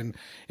explore. And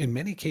in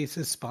many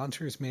cases,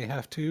 sponsors may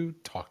have to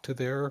talk to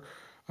the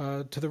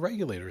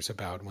regulators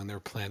about when they're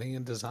planning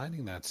and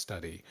designing that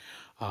study,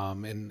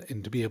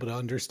 and to be able to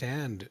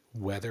understand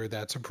whether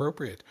that's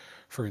appropriate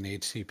for an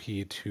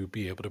HCP to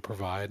be able to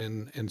provide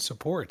and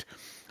support.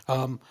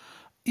 Um,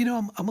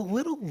 I'm a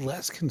little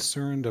less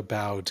concerned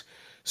about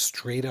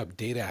straight up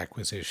data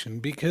acquisition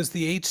because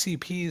the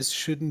HCPs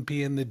shouldn't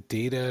be in the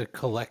data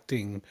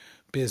collecting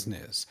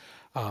business.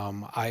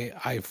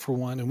 For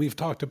one, and we've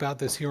talked about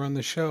this here on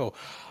the show,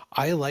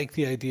 I like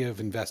the idea of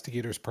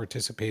investigators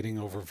participating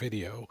over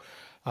video.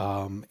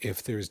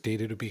 If there's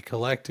data to be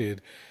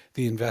collected,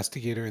 the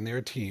investigator and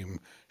their team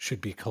should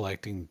be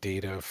collecting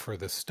data for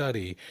the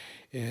study,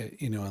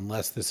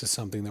 unless this is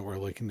something that we're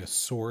looking to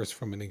source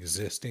from an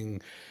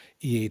existing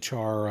EHR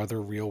or other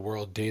real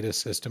world data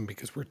system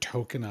because we're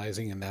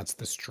tokenizing and that's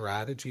the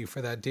strategy for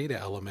that data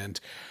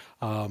element.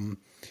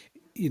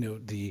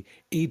 The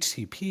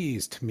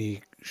HCPs to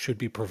me should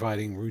be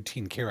providing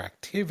routine care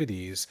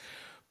activities,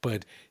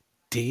 but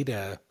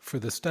data for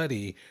the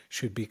study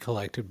should be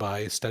collected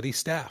by study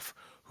staff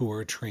who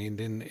are trained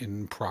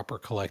in proper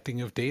collecting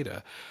of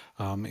data,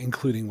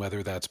 including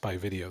whether that's by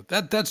video.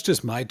 That's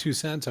just my 2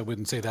 cents. I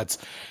wouldn't say that's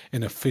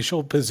an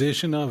official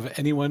position of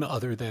anyone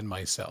other than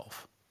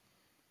myself.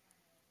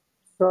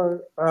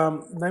 So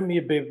let me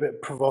be a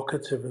bit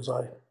provocative as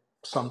I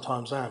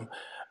sometimes am.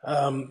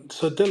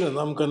 So Dylan,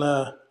 I'm going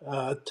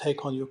to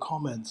take on your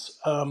comments.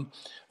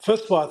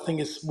 First of all, I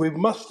think we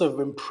must have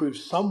improved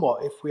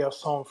somewhat if we have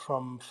someone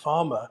from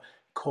pharma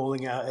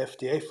calling out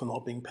FDA for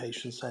not being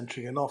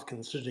patient-centric enough,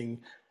 considering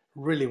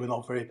really we're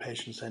not very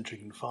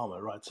patient-centric in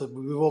pharma, right? So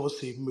we've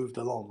obviously moved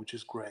along, which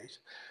is great.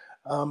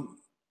 And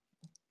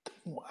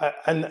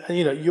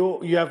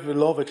you have a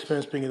lot of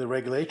experience being in the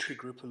regulatory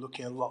group and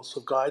looking at lots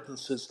of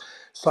guidances.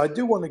 So I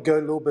do want to go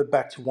a little bit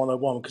back to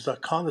 101 because I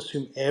can't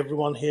assume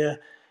everyone here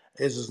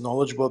is as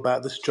knowledgeable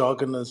about this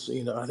jargon as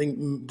I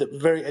think the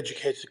very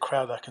educated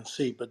crowd I can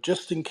see. But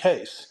just in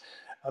case,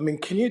 I mean,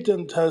 can you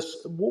then tell us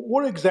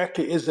what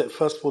exactly is it?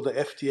 First of all, the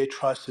FDA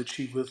tries to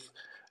achieve with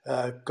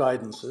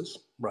guidances,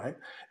 right?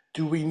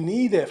 Do we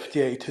need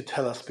FDA to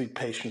tell us to be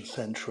patient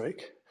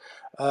centric?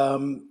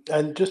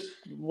 And just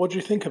what do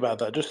you think about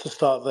that? Just to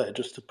start there,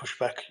 just to push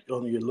back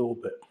on you a little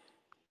bit.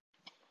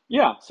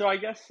 Yeah, so I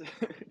guess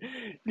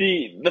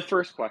the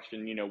first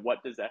question,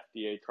 what does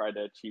FDA try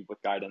to achieve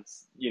with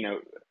guidance?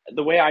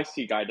 The way I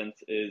see guidance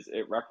is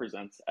it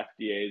represents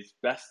FDA's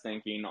best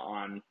thinking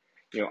on,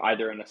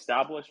 either an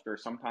established or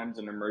sometimes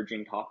an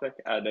emerging topic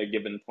at a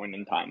given point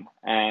in time.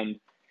 And,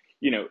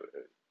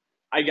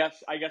 I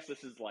guess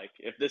this is like,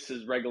 if this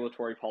is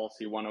regulatory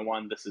policy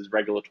 101, this is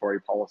regulatory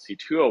policy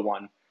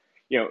 201.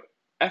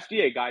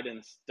 FDA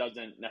guidance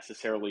doesn't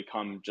necessarily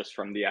come just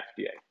from the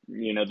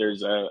FDA.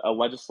 There's a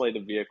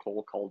legislative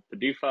vehicle called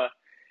PDUFA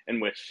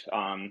in which,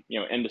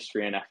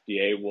 industry and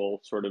FDA will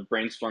sort of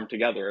brainstorm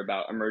together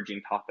about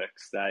emerging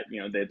topics that,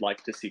 they'd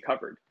like to see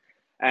covered.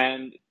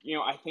 And,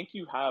 I think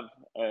you have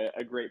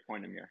a great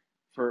point, Amir.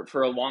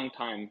 For a long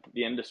time,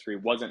 the industry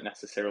wasn't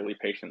necessarily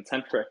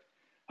patient-centric.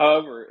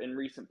 However, in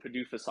recent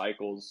PDUFA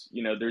cycles,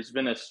 there's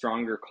been a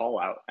stronger call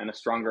out and a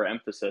stronger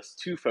emphasis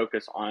to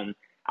focus on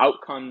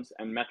outcomes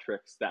and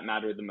metrics that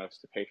matter the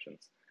most to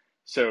patients.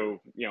 So,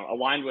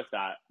 aligned with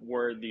that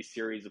were these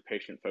series of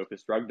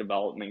patient-focused drug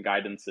development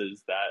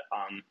guidances that,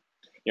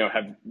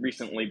 have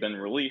recently been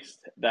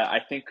released that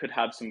I think could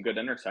have some good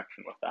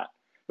intersection with that.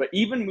 But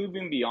even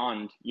moving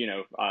beyond,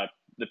 the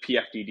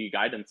PFDD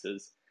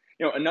guidances,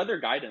 another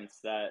guidance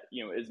that,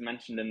 is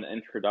mentioned in the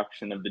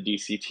introduction of the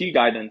DCT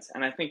guidance,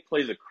 and I think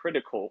plays a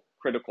critical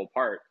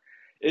part,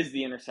 is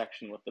the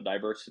intersection with the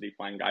diversity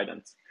plan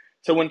guidance.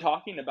 So when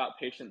talking about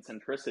patient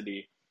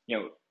centricity,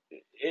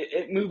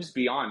 it moves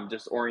beyond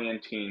just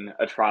orienting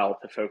a trial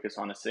to focus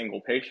on a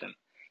single patient.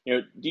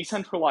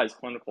 Decentralized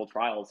clinical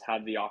trials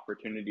have the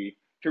opportunity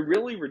to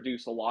really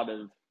reduce a lot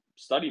of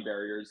study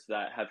barriers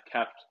that have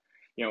kept,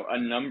 a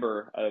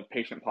number of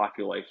patient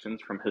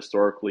populations from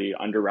historically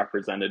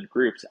underrepresented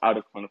groups out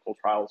of clinical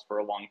trials for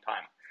a long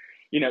time.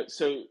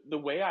 So the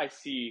way I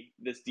see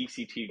this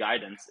DCT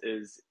guidance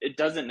is it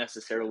doesn't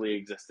necessarily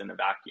exist in a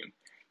vacuum.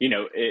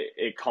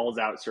 It calls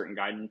out certain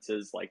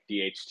guidances like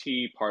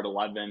DHT, Part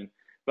 11,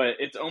 but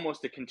it's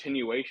almost a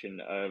continuation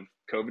of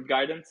COVID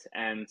guidance,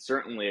 and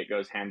certainly it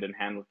goes hand in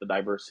hand with the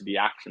Diversity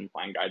Action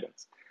Plan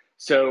guidance.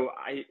 So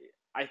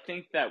I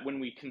think that when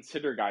we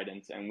consider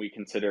guidance and we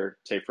consider,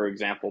 say, for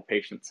example,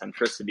 patient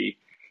centricity,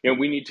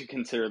 we need to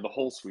consider the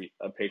whole suite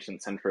of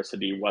patient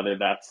centricity, whether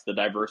that's the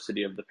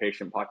diversity of the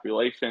patient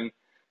population,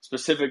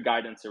 specific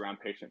guidance around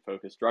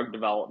patient-focused drug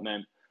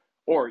development,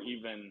 or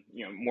even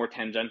more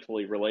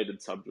tangentially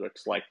related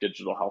subjects like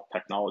digital health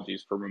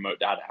technologies for remote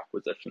data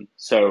acquisition.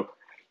 So,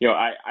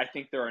 I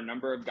think there are a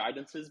number of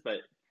guidances,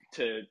 but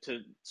to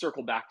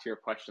circle back to your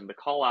question, the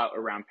call out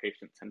around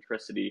patient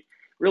centricity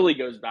really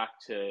goes back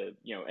to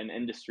an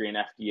industry and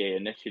FDA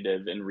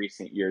initiative in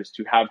recent years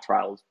to have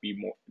trials be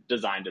more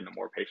designed in a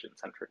more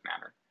patient-centric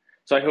manner.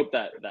 So I hope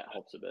that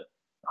helps a bit.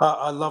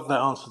 I love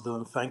that answer,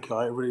 Dylan. Thank you.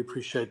 I really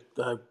appreciate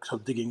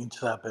digging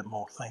into that a bit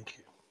more. Thank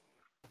you.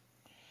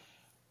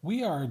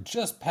 We are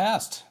just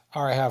past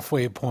our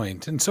halfway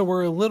point, and so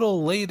we're a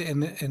little late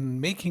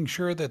in making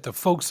sure that the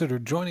folks that are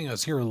joining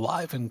us here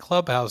live in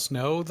Clubhouse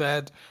know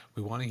that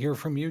we want to hear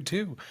from you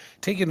too.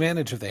 Take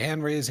advantage of the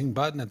hand-raising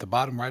button at the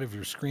bottom right of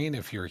your screen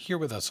if you're here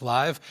with us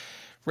live.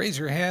 Raise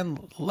your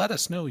hand, let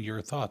us know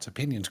your thoughts,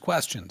 opinions,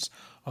 questions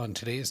on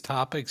today's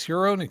topics,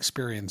 your own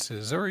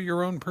experiences, or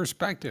your own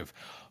perspective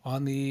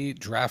on the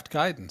draft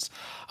guidance.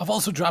 I've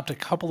also dropped a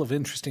couple of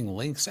interesting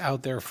links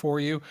out there for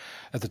you.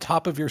 At the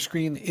top of your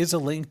screen is a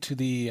link to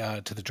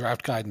the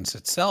draft guidance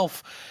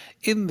itself.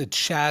 In the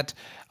chat,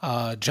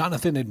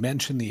 Jonathan had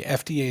mentioned the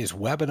FDA's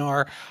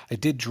webinar. I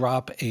did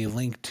drop a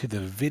link to the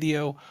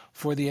video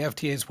for the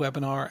FDA's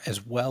webinar,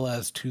 as well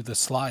as to the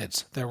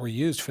slides that were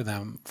used for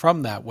them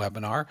from that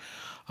webinar.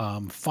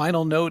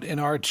 Final note in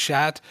our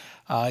chat,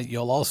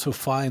 you'll also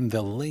find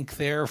the link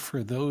there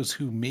for those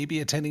who may be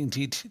attending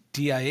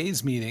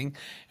DIA's meeting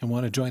and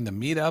want to join the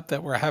meetup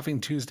that we're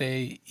having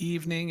Tuesday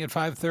evening at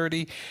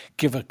 5:30.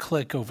 Give a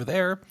click over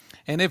there.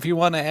 And if you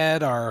want to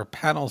add our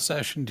panel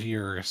session to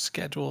your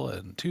schedule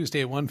on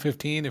Tuesday at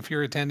 1:15, if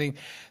you're attending,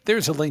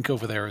 there's a link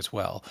over there as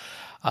well.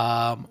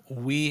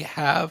 We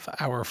have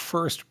our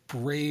first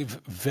brave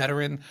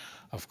veteran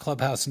of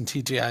Clubhouse and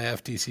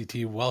TGIF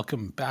DCT.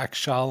 Welcome back,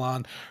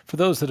 Shalan. For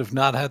those that have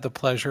not had the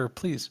pleasure,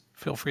 please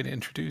feel free to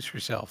introduce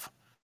yourself.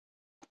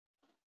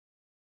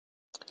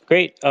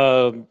 Great.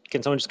 Can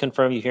someone just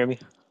confirm you hear me?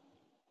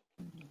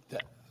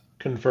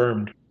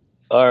 Confirmed.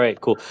 All right,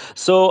 cool.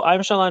 So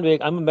I'm Shalan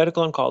Beg. I'm a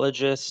medical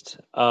oncologist,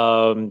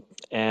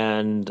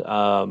 and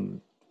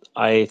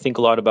I think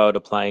a lot about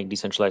applying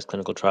decentralized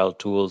clinical trial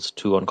tools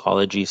to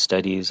oncology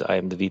studies. I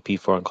am the VP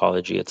for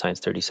oncology at Science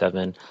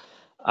 37.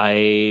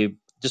 I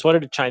just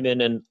wanted to chime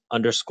in and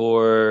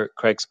underscore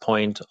Craig's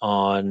point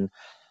on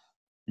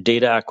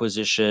data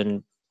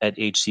acquisition at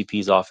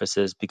HCP's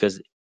offices,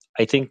 because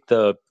I think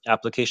the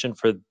application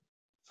for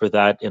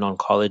that in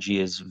oncology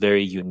is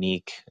very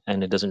unique,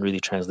 and it doesn't really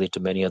translate to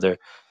many other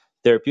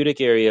therapeutic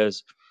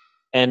areas.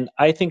 And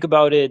I think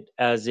about it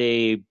as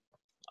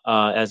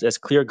as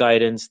clear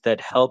guidance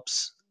that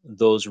helps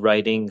those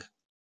writing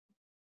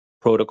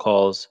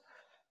protocols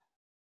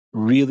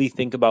really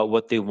think about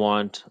what they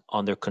want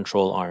on their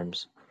control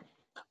arms.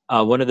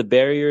 One of the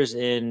barriers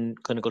in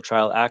clinical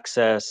trial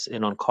access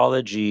in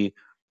oncology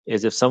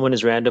is if someone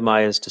is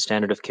randomized to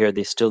standard of care,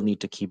 they still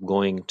need to keep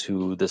going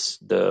to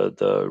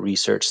the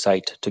research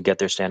site to get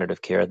their standard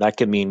of care. That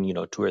can mean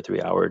 2 or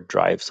 3 hour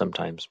drive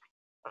sometimes.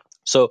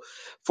 So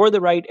for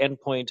the right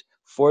endpoint,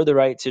 for the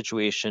right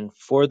situation,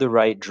 for the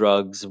right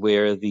drugs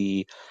where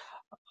the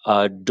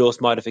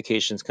dose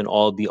modifications can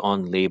all be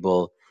on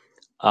label,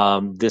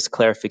 this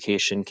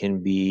clarification can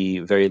be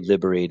very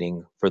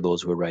liberating for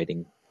those who are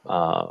writing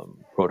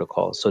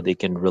protocols. So they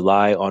can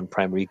rely on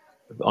primary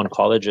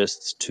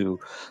oncologists to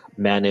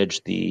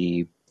manage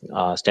the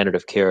standard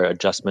of care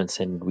adjustments,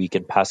 and we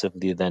can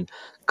passively then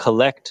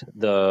collect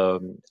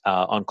the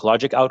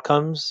oncologic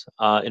outcomes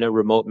in a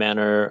remote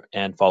manner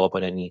and follow up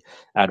on any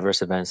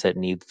adverse events that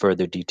need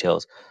further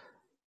details.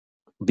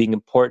 The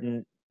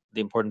important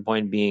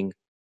point being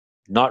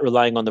not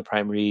relying on the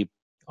primary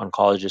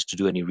oncologist to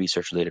do any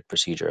research related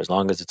procedure, as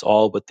long as it's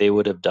all what they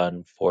would have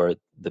done for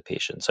the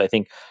patient. So I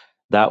think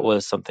that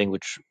was something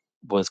which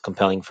was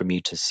compelling for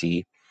me to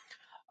see.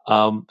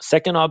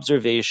 Second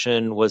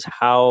observation was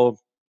how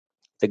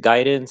the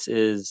guidance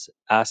is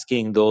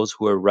asking those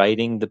who are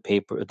writing the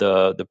paper,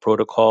 the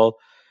protocol,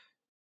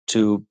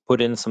 to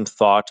put in some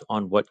thought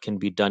on what can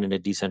be done in a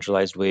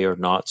decentralized way or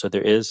not. So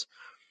there is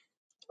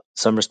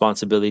some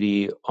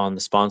responsibility on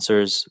the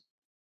sponsors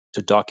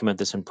to document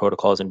this in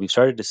protocols, and we've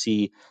started to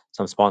see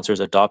some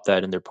sponsors adopt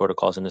that in their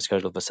protocols in the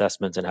schedule of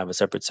assessments and have a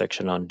separate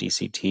section on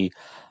DCT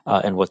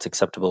and what's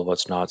acceptable,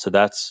 what's not. So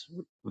that's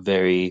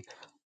very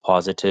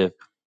positive.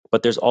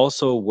 But there's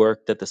also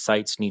work that the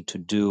sites need to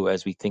do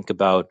as we think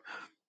about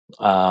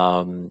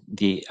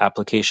the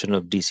application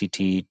of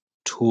DCT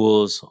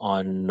tools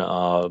on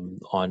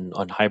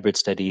hybrid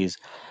studies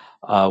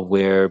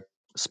where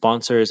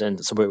sponsors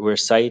and so where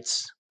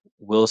sites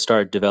will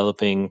start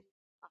developing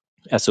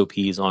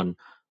SOPs on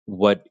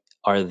what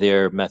are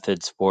their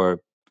methods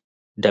for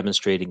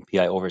demonstrating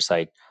PI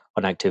oversight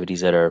on activities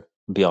that are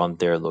beyond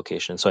their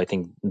location. So I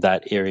think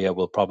that area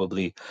will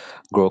probably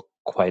grow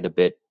quite a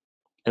bit.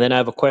 And then I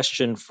have a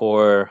question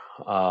for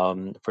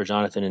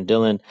Jonathan and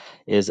Dylan.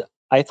 Is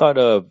I thought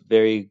a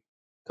very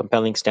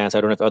compelling stance.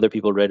 I don't know if other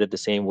people read it the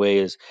same way.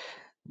 Is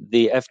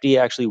the FDA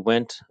actually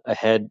went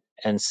ahead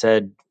and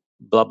said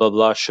blah blah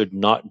blah should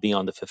not be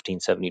on the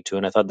 1572,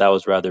 and I thought that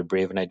was rather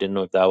brave, and I didn't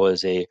know if that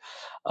was a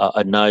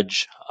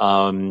nudge,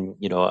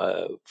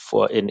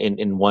 for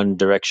in one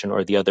direction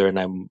or the other, and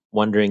I'm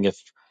wondering if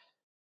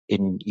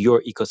in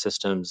your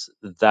ecosystems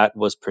that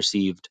was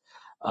perceived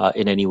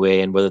in any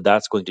way, and whether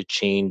that's going to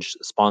change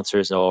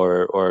sponsors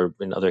or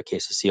in other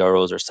cases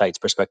CROs or sites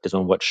perspectives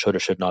on what should or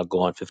should not go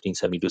on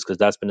 1572s, because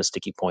that's been a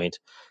sticky point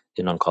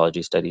in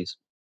oncology studies.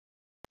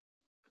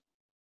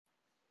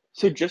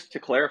 So just to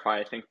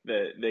clarify, I think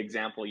the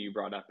example you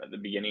brought up at the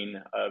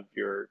beginning of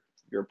your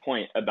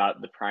point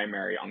about the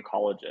primary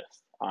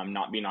oncologist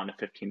not being on a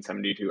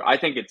 1572, I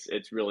think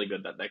it's really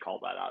good that they call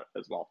that out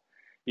as well,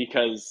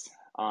 because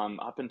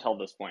up until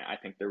this point, I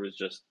think there was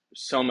just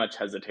so much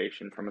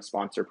hesitation from a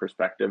sponsor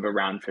perspective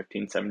around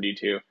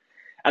 1572.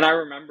 And I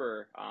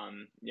remember,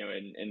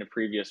 in a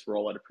previous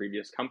role at a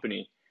previous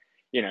company,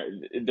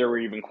 there were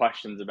even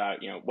questions about,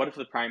 what if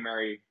the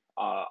primary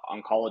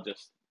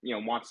oncologist,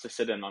 wants to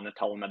sit in on a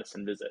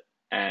telemedicine visit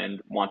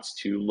and wants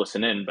to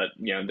listen in, but,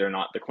 they're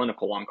not the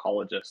clinical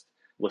oncologist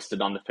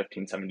listed on the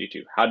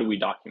 1572. How do we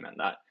document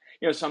that?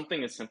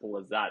 Something as simple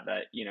as that,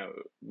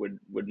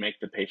 would make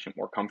the patient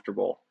more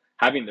comfortable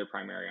having their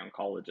primary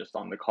oncologist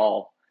on the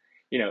call.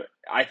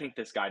 I think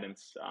this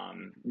guidance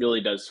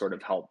really does sort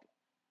of help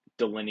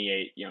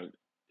delineate,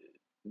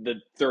 the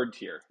third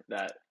tier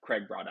that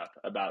Craig brought up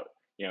about,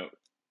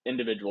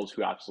 individuals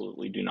who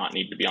absolutely do not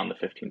need to be on the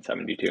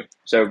 1572.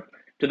 So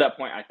to that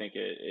point, I think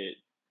it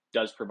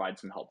does provide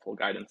some helpful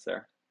guidance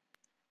there.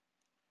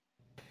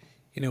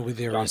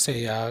 There was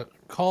a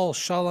call,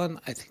 Shalan,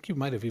 I think you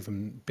might have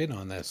even been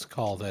on this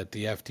call that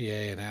the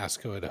FDA and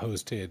ASCO had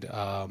hosted,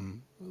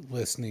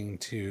 listening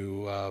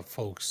to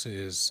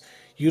folks'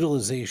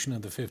 utilization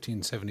of the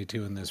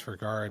 1572 in this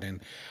regard.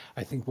 And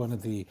I think one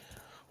of the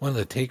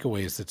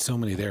takeaways that so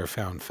many there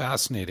found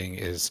fascinating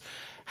is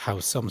how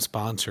some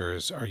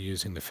sponsors are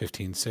using the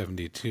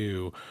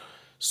 1572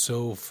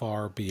 so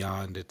far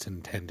beyond its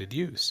intended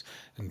use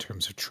in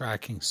terms of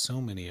tracking so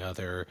many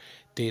other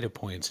data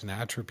points and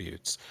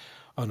attributes.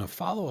 On a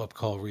follow-up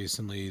call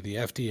recently, the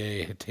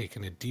FDA had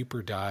taken a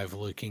deeper dive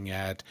looking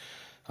at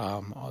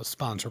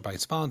sponsor by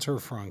sponsor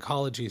for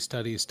oncology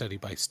studies, study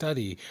by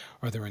study.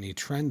 Are there any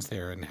trends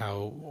there and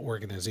how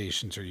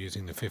organizations are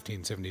using the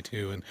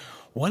 1572? And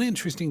one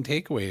interesting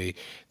takeaway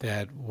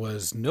that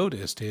was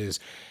noticed is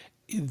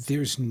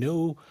there's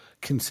no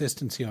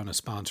consistency on a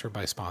sponsor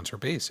by sponsor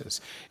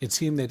basis. It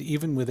seemed that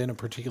even within a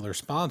particular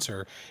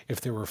sponsor, if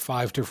there were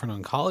 5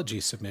 different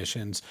oncology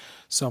submissions,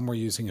 some were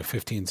using a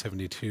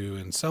 1572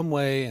 in some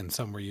way and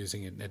some were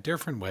using it in a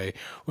different way,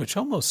 which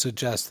almost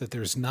suggests that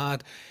there's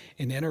not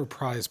an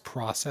enterprise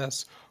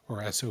process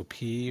or SOP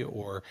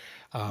or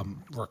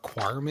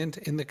requirement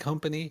in the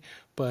company,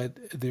 but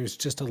there's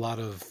just a lot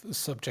of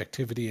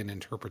subjectivity and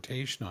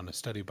interpretation on a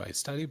study by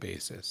study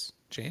basis.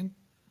 Jane?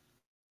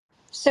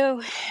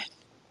 So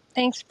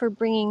thanks for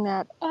bringing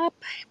that up.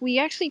 We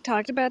actually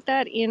talked about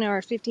that in our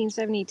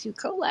 1572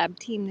 collab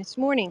team this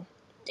morning.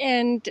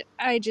 And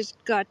I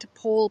just got to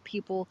poll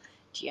people,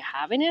 do you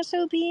have an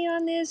SOP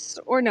on this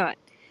or not?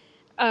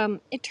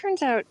 It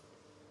turns out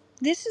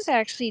this is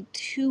actually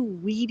too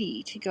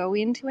weedy to go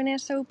into an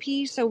SOP,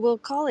 so we'll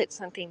call it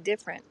something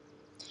different.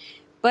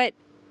 But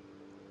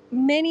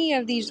many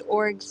of these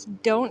orgs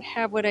don't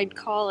have what I'd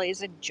call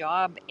as a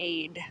job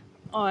aid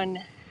on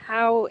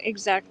how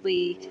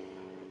exactly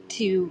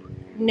to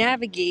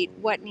navigate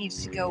what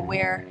needs to go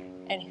where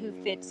and who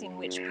fits in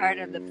which part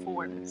of the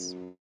forms.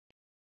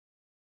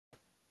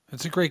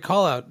 That's a great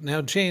call out.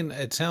 Now, Jane,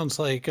 it sounds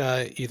like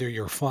either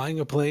you're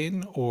flying a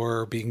plane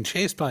or being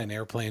chased by an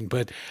airplane,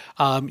 but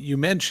you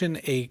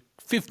mentioned a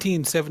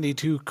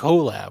 1572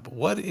 collab.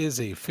 What is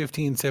a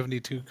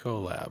 1572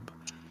 collab?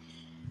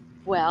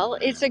 Well,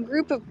 it's a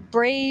group of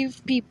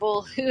brave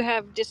people who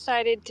have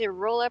decided to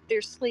roll up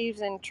their sleeves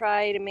and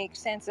try to make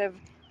sense of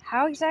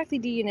how exactly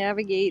do you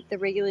navigate the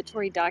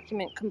regulatory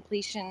document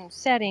completion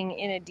setting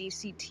in a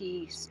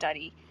DCT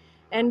study.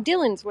 And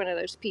Dylan's one of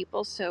those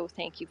people, so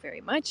thank you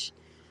very much.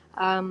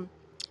 And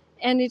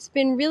it's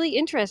been really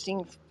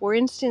interesting. For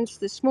instance,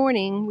 this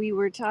morning we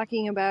were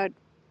talking about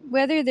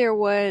whether there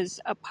was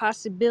a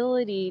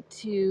possibility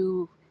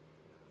to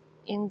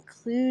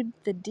include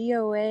the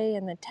DOA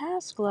and the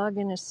task log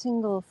in a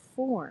single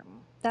form.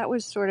 That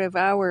was sort of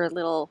our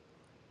little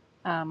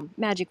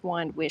magic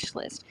wand wish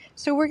list.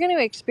 So we're going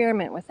to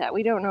experiment with that.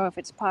 We don't know if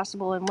it's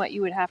possible and what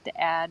you would have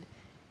to add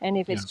and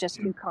if it's just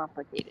too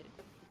complicated.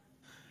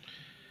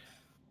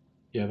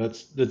 Yeah,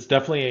 that's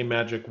definitely a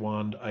magic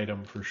wand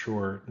item for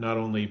sure. Not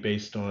only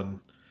based on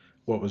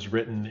what was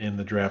written in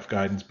the draft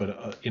guidance,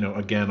 but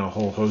again, a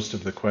whole host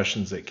of the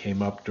questions that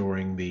came up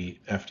during the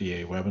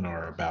FDA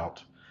webinar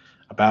about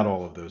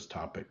all of those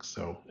topics.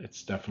 So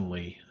it's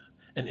definitely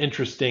an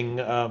interesting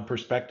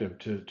perspective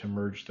to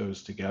merge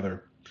those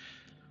together.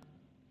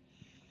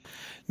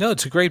 No,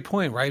 it's a great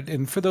point, right?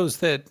 And for those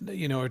that,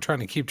 are trying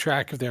to keep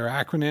track of their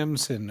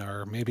acronyms and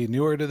are maybe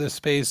newer to this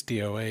space,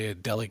 DOA, a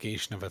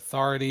delegation of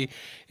authority,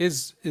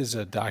 is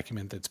a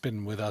document that's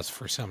been with us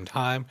for some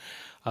time,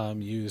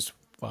 used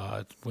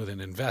with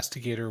an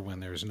investigator when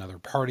there's another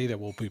party that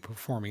will be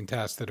performing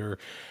tests that are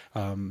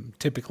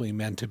typically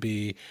meant to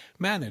be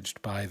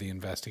managed by the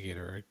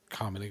investigator. A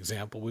common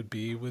example would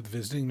be with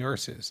visiting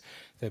nurses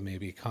that may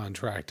be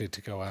contracted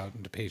to go out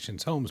into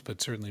patients' homes,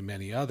 but certainly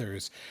many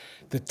others.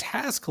 The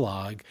task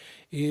log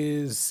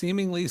is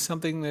seemingly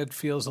something that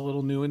feels a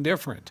little new and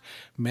different,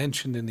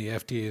 mentioned in the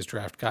FDA's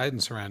draft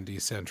guidance around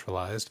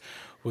decentralized,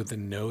 with the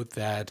note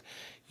that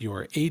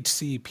your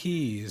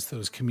HCPs,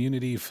 those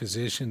community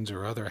physicians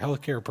or other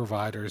healthcare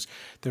providers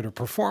that are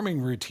performing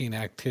routine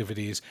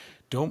activities,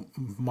 don't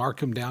mark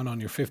them down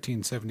on your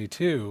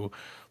 1572,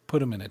 put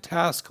them in a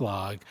task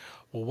log.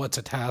 Well, what's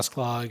a task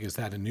log? Is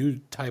that a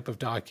new type of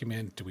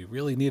document? Do we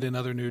really need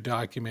another new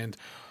document?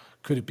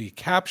 Could it be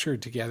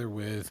captured together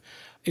with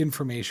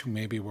information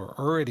maybe we're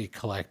already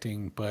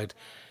collecting, but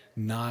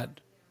not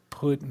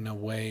put in a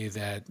way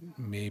that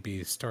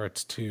maybe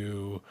starts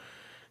to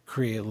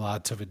create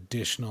lots of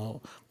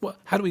additional, well,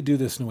 how do we do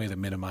this in a way that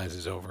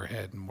minimizes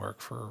overhead and work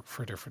for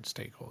different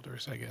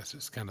stakeholders, I guess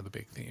is kind of the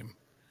big theme.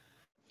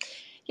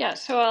 Yeah,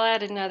 so I'll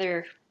add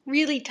another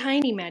really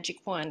tiny magic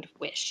wand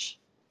wish.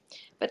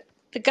 But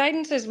the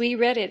guidance as we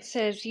read it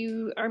says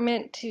you are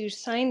meant to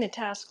sign the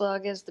task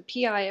log as the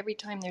PI every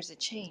time there's a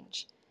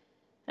change.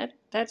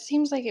 That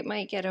seems like it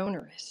might get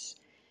onerous.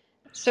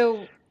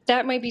 So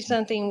that might be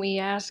something we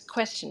ask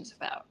questions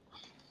about.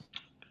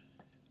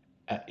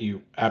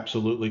 You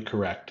absolutely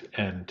correct,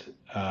 and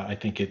I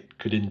think it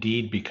could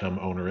indeed become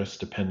onerous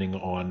depending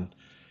on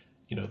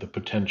the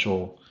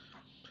potential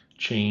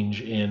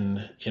change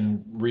in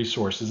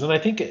resources. And I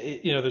think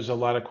there's a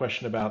lot of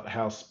question about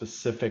how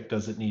specific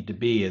does it need to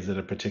be. Is it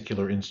a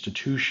particular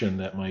institution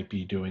that might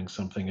be doing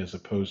something as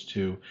opposed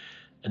to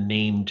a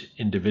named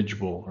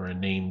individual or a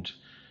named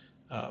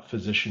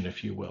physician,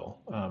 if you will.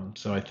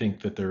 So I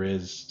think that there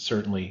is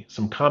certainly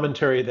some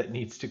commentary that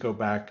needs to go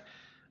back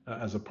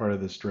as a part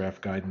of this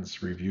draft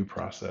guidance review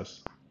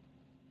process.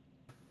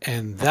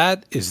 And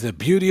that is the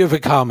beauty of a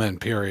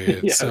comment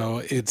period. Yes.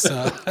 So it's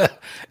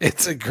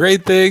it's a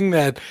great thing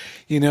that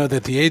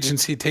that the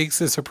agency takes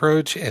this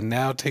approach and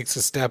now takes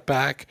a step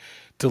back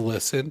to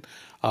listen.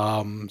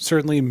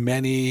 Certainly,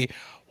 many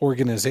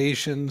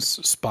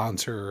organizations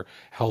sponsor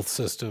health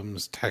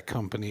systems, tech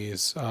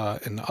companies,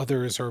 and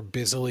others are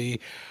busily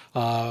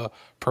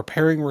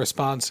preparing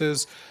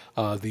responses.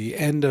 The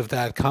end of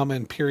that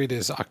comment period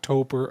is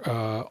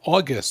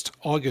August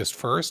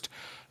 1st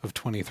of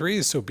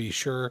 23. So be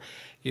sure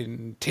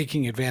in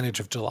taking advantage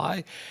of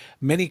July.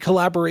 Many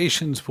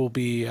collaborations will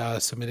be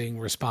submitting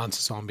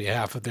responses on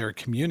behalf of their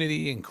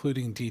community,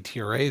 including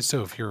DTRA.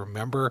 So if you're a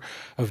member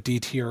of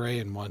DTRA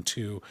and want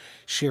to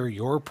share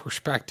your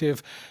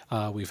perspective,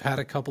 we've had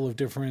a couple of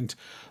different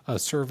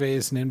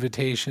surveys and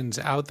invitations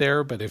out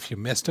there, but if you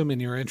missed them and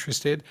you're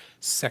interested,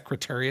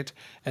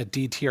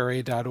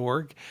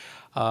 secretariat@dtra.org.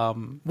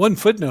 One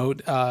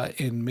footnote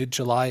in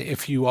mid-July,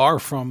 if you are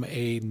from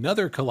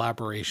another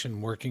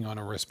collaboration working on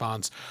a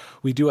response,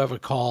 we do have a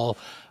call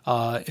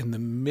in the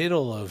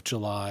middle of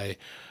July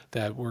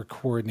that we're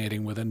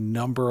coordinating with a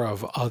number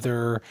of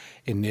other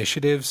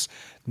initiatives.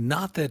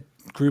 Not that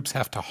groups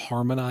have to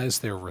harmonize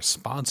their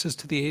responses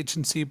to the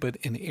agency, but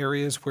in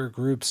areas where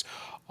groups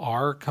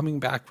are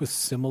coming back with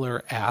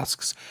similar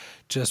asks,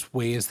 just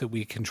ways that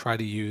we can try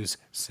to use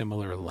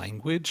similar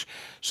language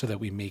so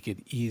that we make it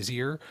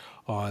easier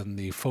on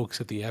the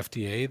folks at the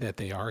FDA that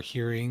they are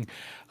hearing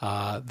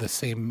the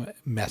same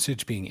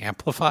message being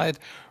amplified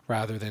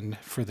rather than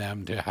for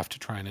them to have to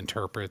try and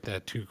interpret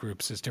that two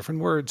groups as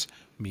different words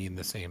mean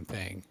the same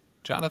thing.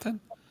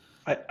 Jonathan?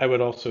 I would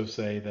also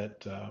say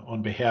that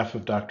on behalf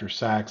of Dr.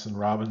 Sachs and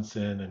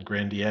Robinson and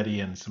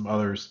Grandietti and some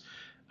others,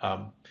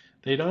 um,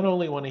 they not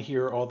only want to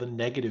hear all the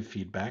negative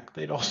feedback,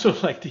 they'd also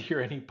like to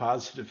hear any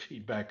positive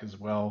feedback as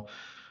well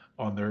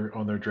on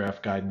their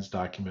draft guidance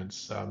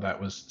documents. That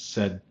was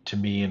said to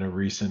me in a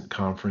recent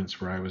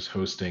conference where I was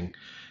hosting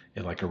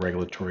in like a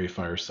regulatory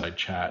fireside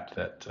chat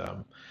that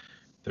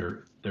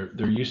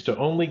they're used to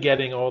only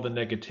getting all the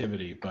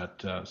negativity,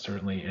 but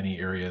certainly any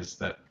areas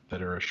that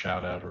are a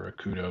shout out or a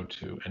kudo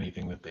to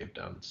anything that they've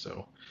done.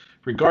 So,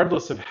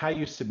 regardless of how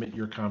you submit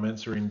your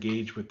comments or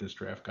engage with this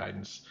draft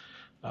guidance,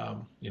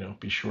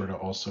 be sure to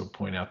also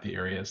point out the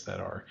areas that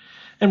are,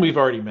 and we've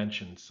already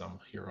mentioned some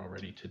here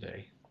already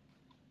today.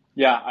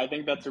 Yeah, I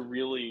think that's a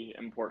really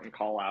important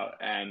call out.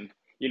 And,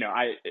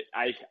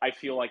 I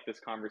feel like this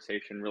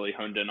conversation really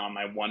honed in on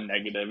my one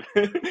negative,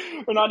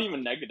 or not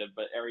even negative,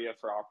 but area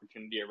for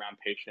opportunity around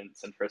patient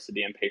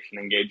centricity and patient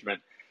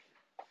engagement.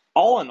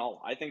 All in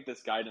all, I think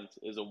this guidance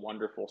is a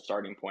wonderful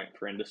starting point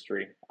for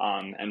industry,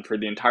 and for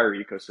the entire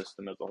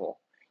ecosystem as a whole.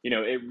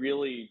 It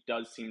really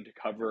does seem to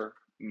cover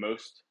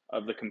most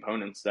of the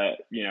components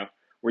that,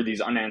 were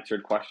these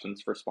unanswered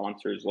questions for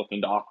sponsors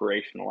looking to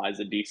operationalize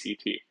a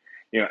DCT.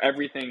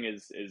 Everything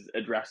is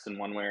addressed in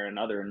one way or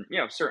another, and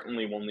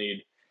certainly we'll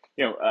need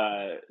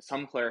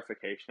some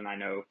clarification. I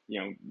know,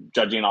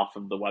 judging off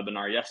of the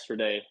webinar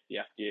yesterday, the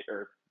FDA,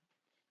 or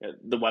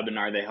the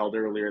webinar they held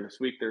earlier this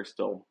week, there's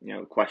still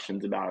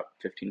questions about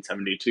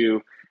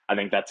 1572. I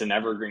think that's an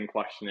evergreen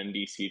question in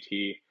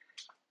DCT.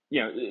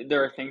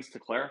 There are things to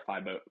clarify,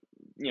 but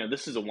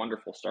this is a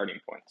wonderful starting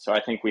point. So I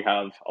think we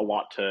have a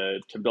lot to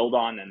build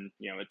on, and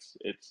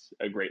it's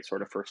a great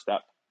sort of first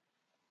step.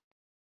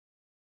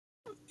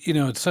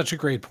 It's such a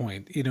great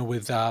point.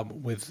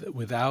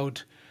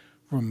 Without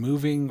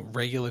removing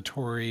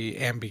regulatory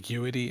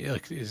ambiguity,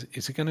 like, is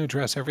it going to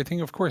address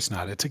everything? Of course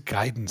not. It's a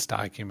guidance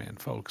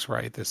document, folks,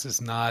 right? This is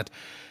not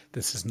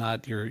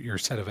your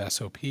set of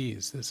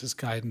SOPs. This is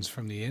guidance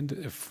for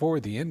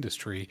the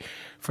industry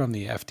from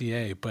the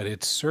FDA, but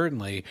it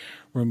certainly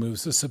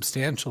removes a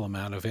substantial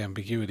amount of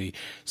ambiguity,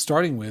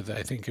 starting with,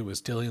 I think it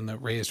was Dillian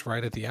that raised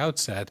right at the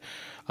outset,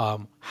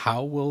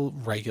 how will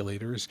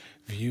regulators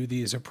view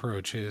these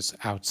approaches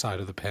outside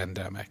of the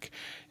pandemic?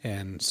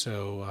 And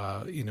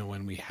so,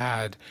 when we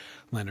had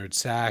Leonard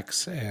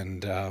Sachs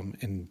and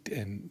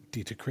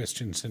Dita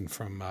Christensen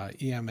from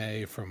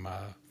EMA, from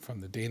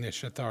the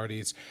Danish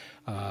authorities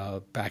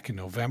back in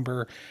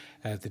November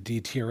at the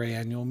DTRA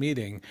annual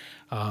meeting,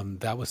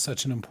 that was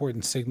such an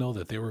important signal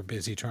that they were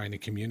busy trying to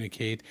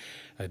communicate.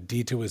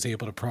 Dita was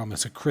able to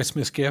promise a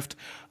Christmas gift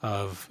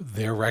of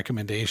their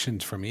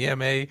recommendations from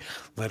EMA.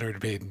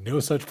 Leonard made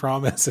no such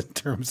promise in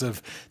terms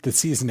of the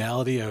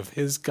seasonality of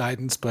his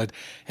guidance, but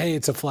hey,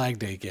 it's a Flag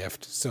Day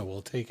gift, so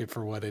we'll take it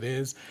for what it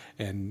is.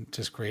 And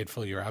just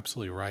grateful, you're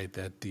absolutely right,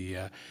 that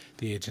the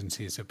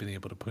agencies have been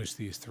able to push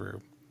these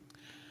through.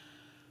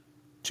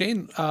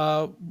 Jane,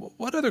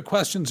 what other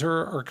questions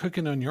are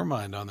cooking on your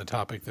mind on the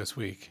topic this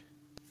week?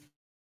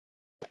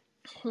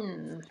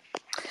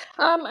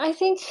 I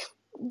think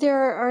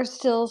there are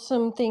still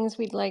some things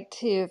we'd like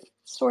to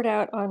sort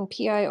out on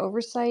PI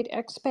oversight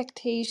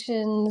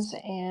expectations,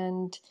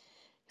 and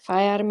if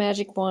I had a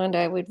magic wand,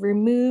 I would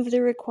remove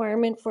the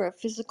requirement for a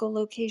physical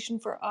location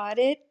for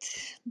audit,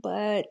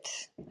 but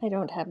I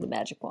don't have the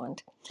magic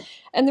wand.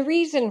 And the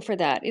reason for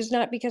that is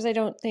not because I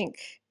don't think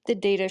the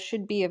data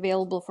should be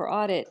available for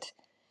audit,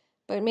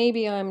 but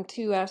maybe I'm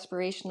too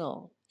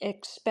aspirational,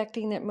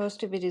 expecting that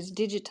most of it is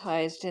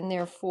digitized and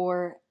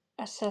therefore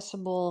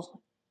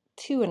accessible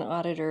to an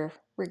auditor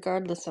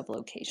regardless of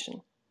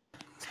location.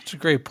 That's a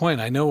great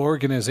point. I know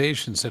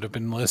organizations that have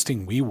been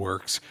listing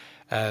WeWorks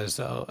as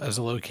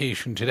a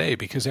location today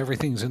because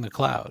everything's in the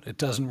cloud. It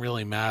doesn't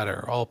really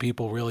matter. All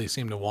people really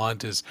seem to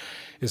want is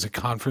a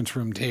conference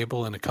room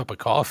table and a cup of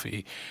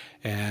coffee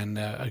and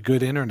a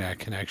good internet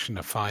connection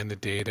to find the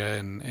data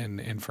and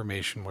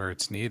information where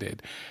it's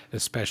needed,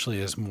 especially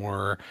as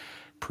more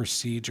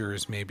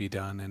procedures may be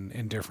done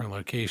in different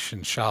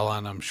locations.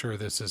 Shalan, I'm sure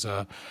this is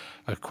a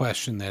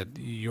question that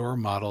your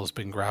model's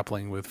been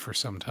grappling with for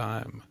some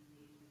time.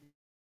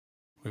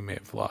 We may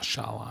have lost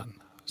Shalan,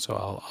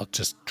 so I'll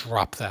just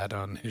drop that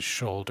on his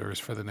shoulders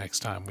for the next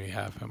time we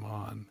have him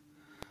on.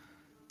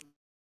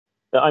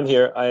 I'm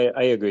here.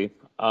 I agree.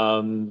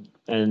 And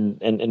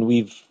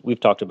we've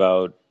talked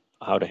about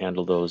how to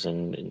handle those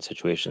in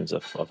situations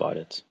of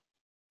audits.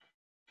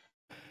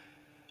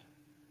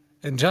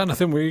 And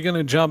Jonathan, were you going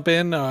to jump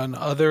in on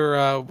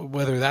other,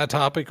 whether that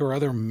topic or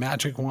other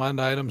magic wand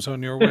items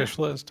on your wish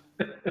list?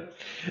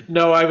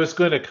 No, I was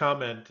going to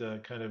comment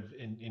kind of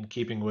in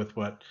keeping with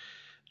what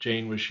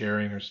Jane was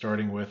sharing or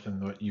starting with,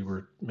 and what you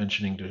were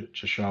mentioning to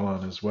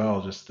Shalan as well,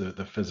 just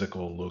the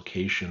physical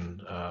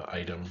location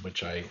item,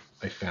 which I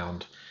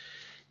found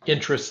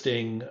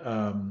interesting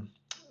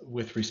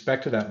with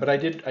respect to that. But I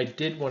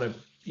did want to,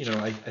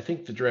 I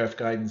think the draft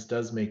guidance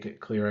does make it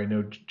clear. I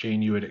know,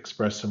 Jane, you had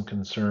expressed some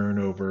concern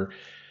over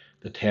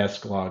the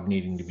task log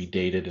needing to be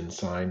dated and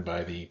signed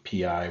by the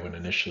PI when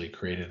initially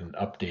created and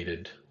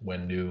updated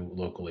when new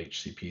local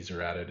HCPs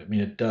are added. I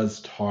mean, it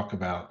does talk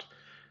about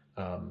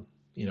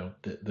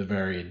the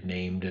varied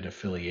named and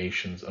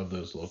affiliations of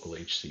those local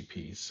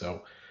HCPs.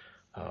 So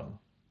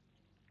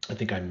I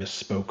think I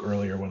misspoke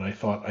earlier when I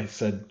thought I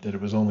said that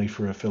it was only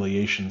for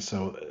affiliation.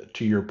 So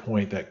to your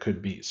point, that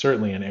could be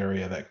certainly an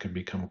area that could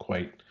become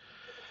quite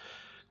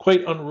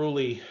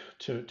unruly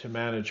to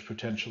manage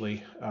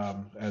potentially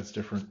as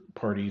different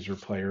parties or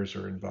players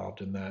are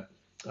involved in that.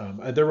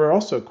 There were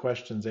also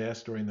questions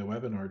asked during the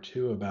webinar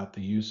too about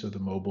the use of the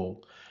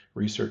mobile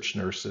research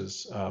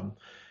nurses.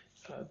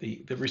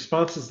 The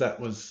response that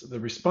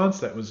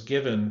was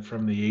given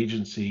from the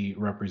agency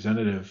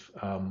representative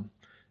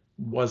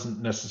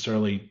wasn't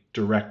necessarily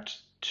direct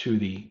to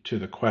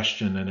the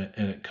question,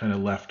 and it kind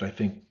of left, I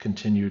think,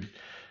 continued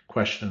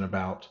question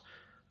about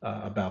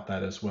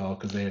that as well,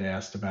 because they had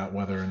asked about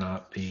whether or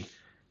not the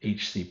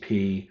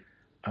HCP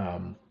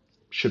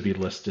should be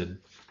listed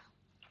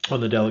on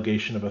the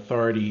delegation of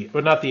authority,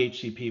 but not the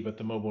HCP, but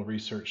the mobile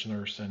research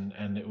nurse,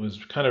 and it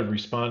was kind of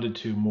responded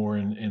to more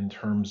in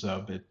terms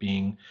of it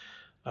being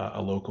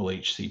a local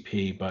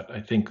HCP. But I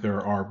think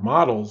there are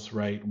models,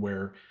 right,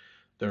 where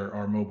there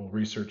are mobile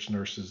research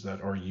nurses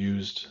that are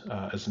used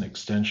as an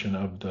extension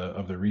of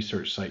the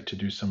research site to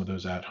do some of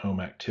those at-home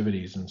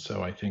activities. And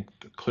so I think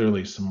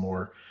clearly some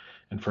more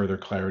and further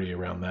clarity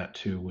around that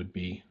too would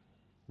be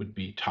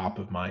top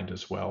of mind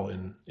as well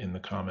in the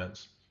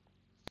comments.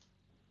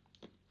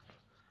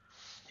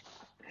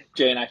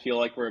 Jane, I feel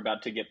like we're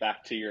about to get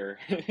back to your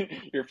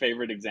your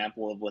favorite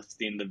example of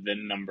listing the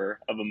VIN number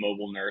of a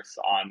mobile nurse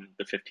on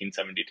the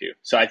 1572.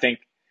 So I think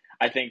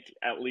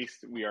at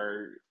least we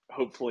are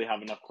hopefully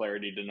have enough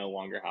clarity to no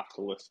longer have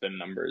to list VIN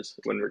numbers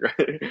when we're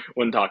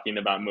when talking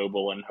about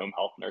mobile and home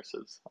health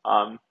nurses.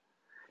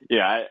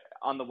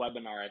 On the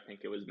webinar, I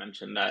think it was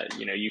mentioned that,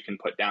 you can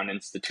put down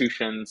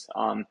institutions.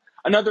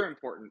 Another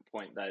important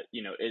point that,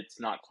 it's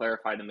not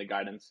clarified in the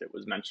guidance, it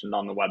was mentioned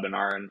on the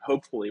webinar and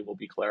hopefully will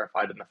be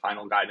clarified in the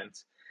final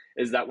guidance,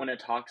 is that when it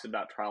talks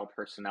about trial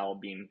personnel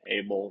being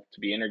able to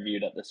be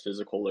interviewed at this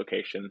physical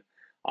location,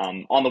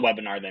 on the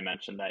webinar, they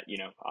mentioned that,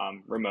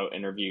 remote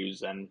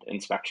interviews and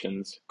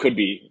inspections could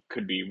be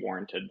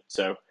warranted.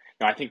 So,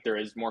 I think there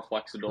is more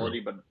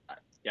flexibility, but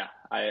yeah,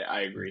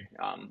 I agree.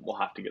 We'll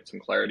have to get some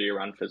clarity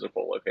around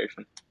physical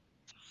location.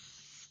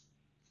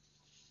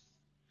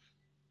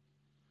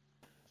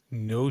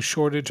 No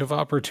shortage of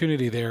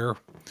opportunity there.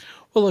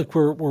 Well, look,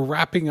 we're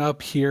wrapping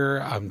up here.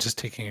 I'm just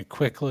taking a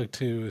quick look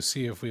to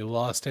see if we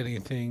lost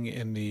anything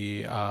in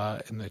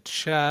the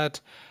chat.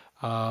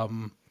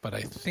 But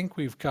I think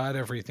we've got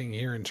everything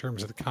here in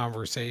terms of the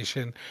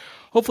conversation.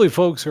 Hopefully,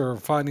 folks are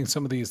finding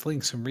some of these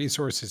links and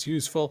resources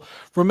useful.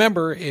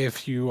 Remember,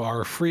 if you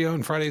are free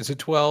on Fridays at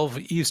 12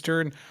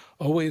 Eastern,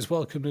 always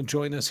welcome to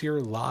join us here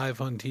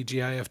live on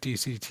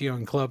TGIF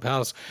on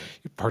Clubhouse.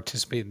 You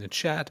participate in the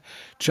chat,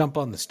 jump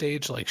on the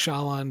stage like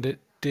Shalan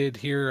did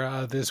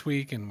here this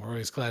week, and we're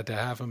always glad to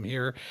have him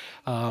here.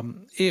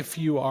 If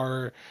you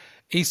are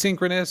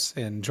asynchronous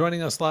and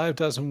joining us live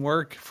doesn't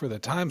work for the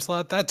time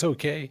slot, that's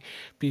okay.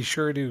 Be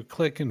sure to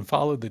click and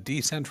follow the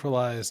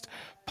Decentralized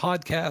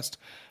podcast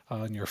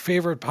on your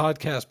favorite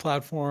podcast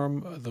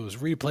platform. Those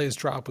replays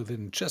drop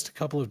within just a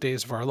couple of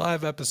days of our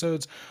live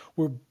episodes.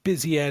 We're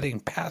busy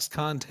adding past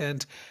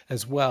content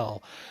as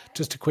well.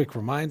 Just a quick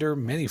reminder,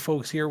 many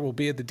folks here will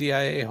be at the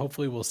DIA.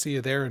 Hopefully we'll see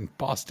you there in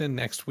Boston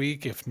next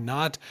week. If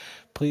not,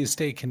 please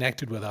stay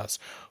connected with us.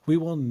 We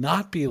will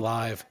not be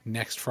live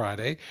next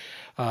Friday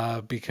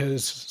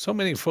because so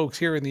many folks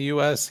here in the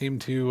U.S. seem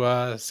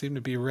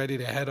to be ready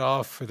to head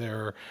off for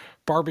their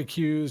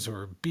barbecues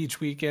or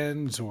beach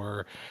weekends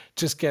or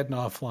just getting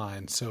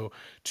offline. So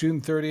June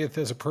 30th,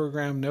 as a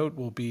program note,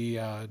 we'll be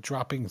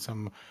dropping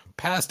some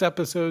past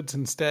episodes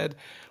instead.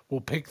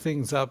 We'll pick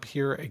things up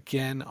here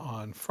again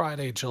on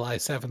Friday, July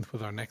 7th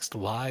with our next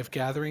live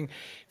gathering.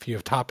 If you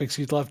have topics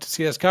you'd love to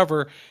see us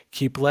cover,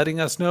 keep letting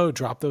us know.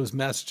 Drop those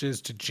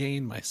messages to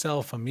Jane,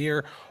 myself,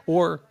 Amir,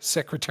 or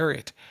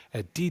secretariat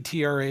at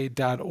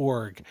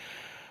dtra.org.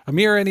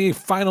 Amir, any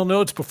final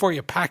notes before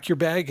you pack your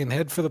bag and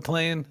head for the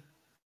plane?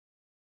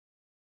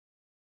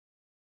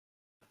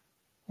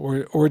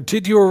 Or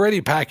did you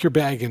already pack your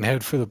bag and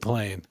head for the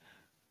plane?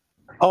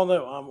 Oh,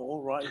 no, I'm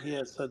all right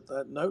here. So,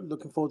 no,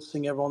 looking forward to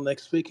seeing everyone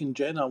next week. And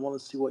Jen, I want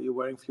to see what you're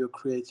wearing for your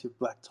creative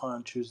black tie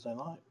on Tuesday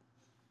night.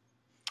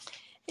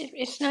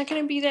 It's not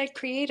going to be that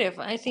creative.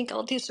 I think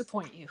I'll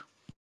disappoint you.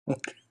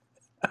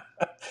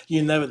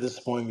 You never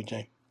disappoint me,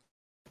 Jane.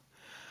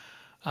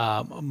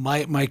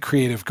 My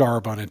creative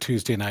garb on a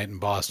Tuesday night in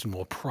Boston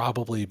will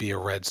probably be a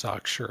Red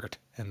Sox shirt,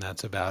 and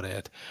that's about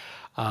it.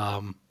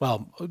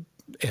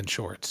 And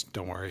shorts.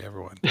 Don't worry,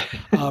 everyone.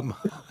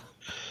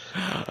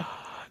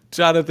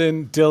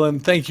 Jonathan,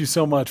 Dylan, thank you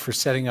so much for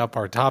setting up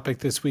our topic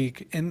this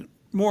week. And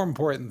more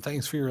important,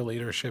 thanks for your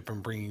leadership in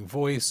bringing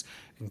voice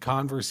and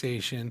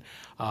conversation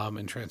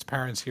and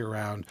transparency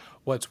around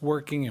what's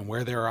working and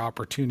where there are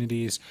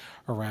opportunities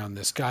around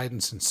this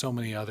guidance and so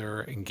many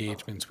other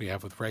engagements we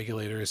have with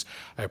regulators.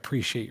 I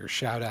appreciate your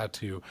shout out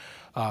to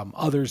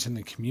others in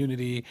the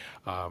community,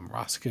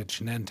 Rosika,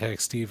 Genentech,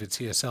 Steve at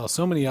CSL,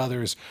 so many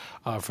others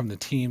from the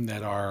team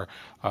that are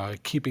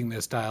keeping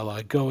this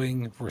dialogue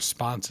going,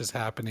 responses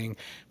happening,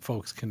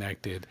 folks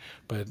connected.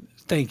 But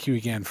thank you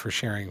again for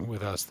sharing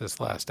with us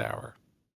this last hour.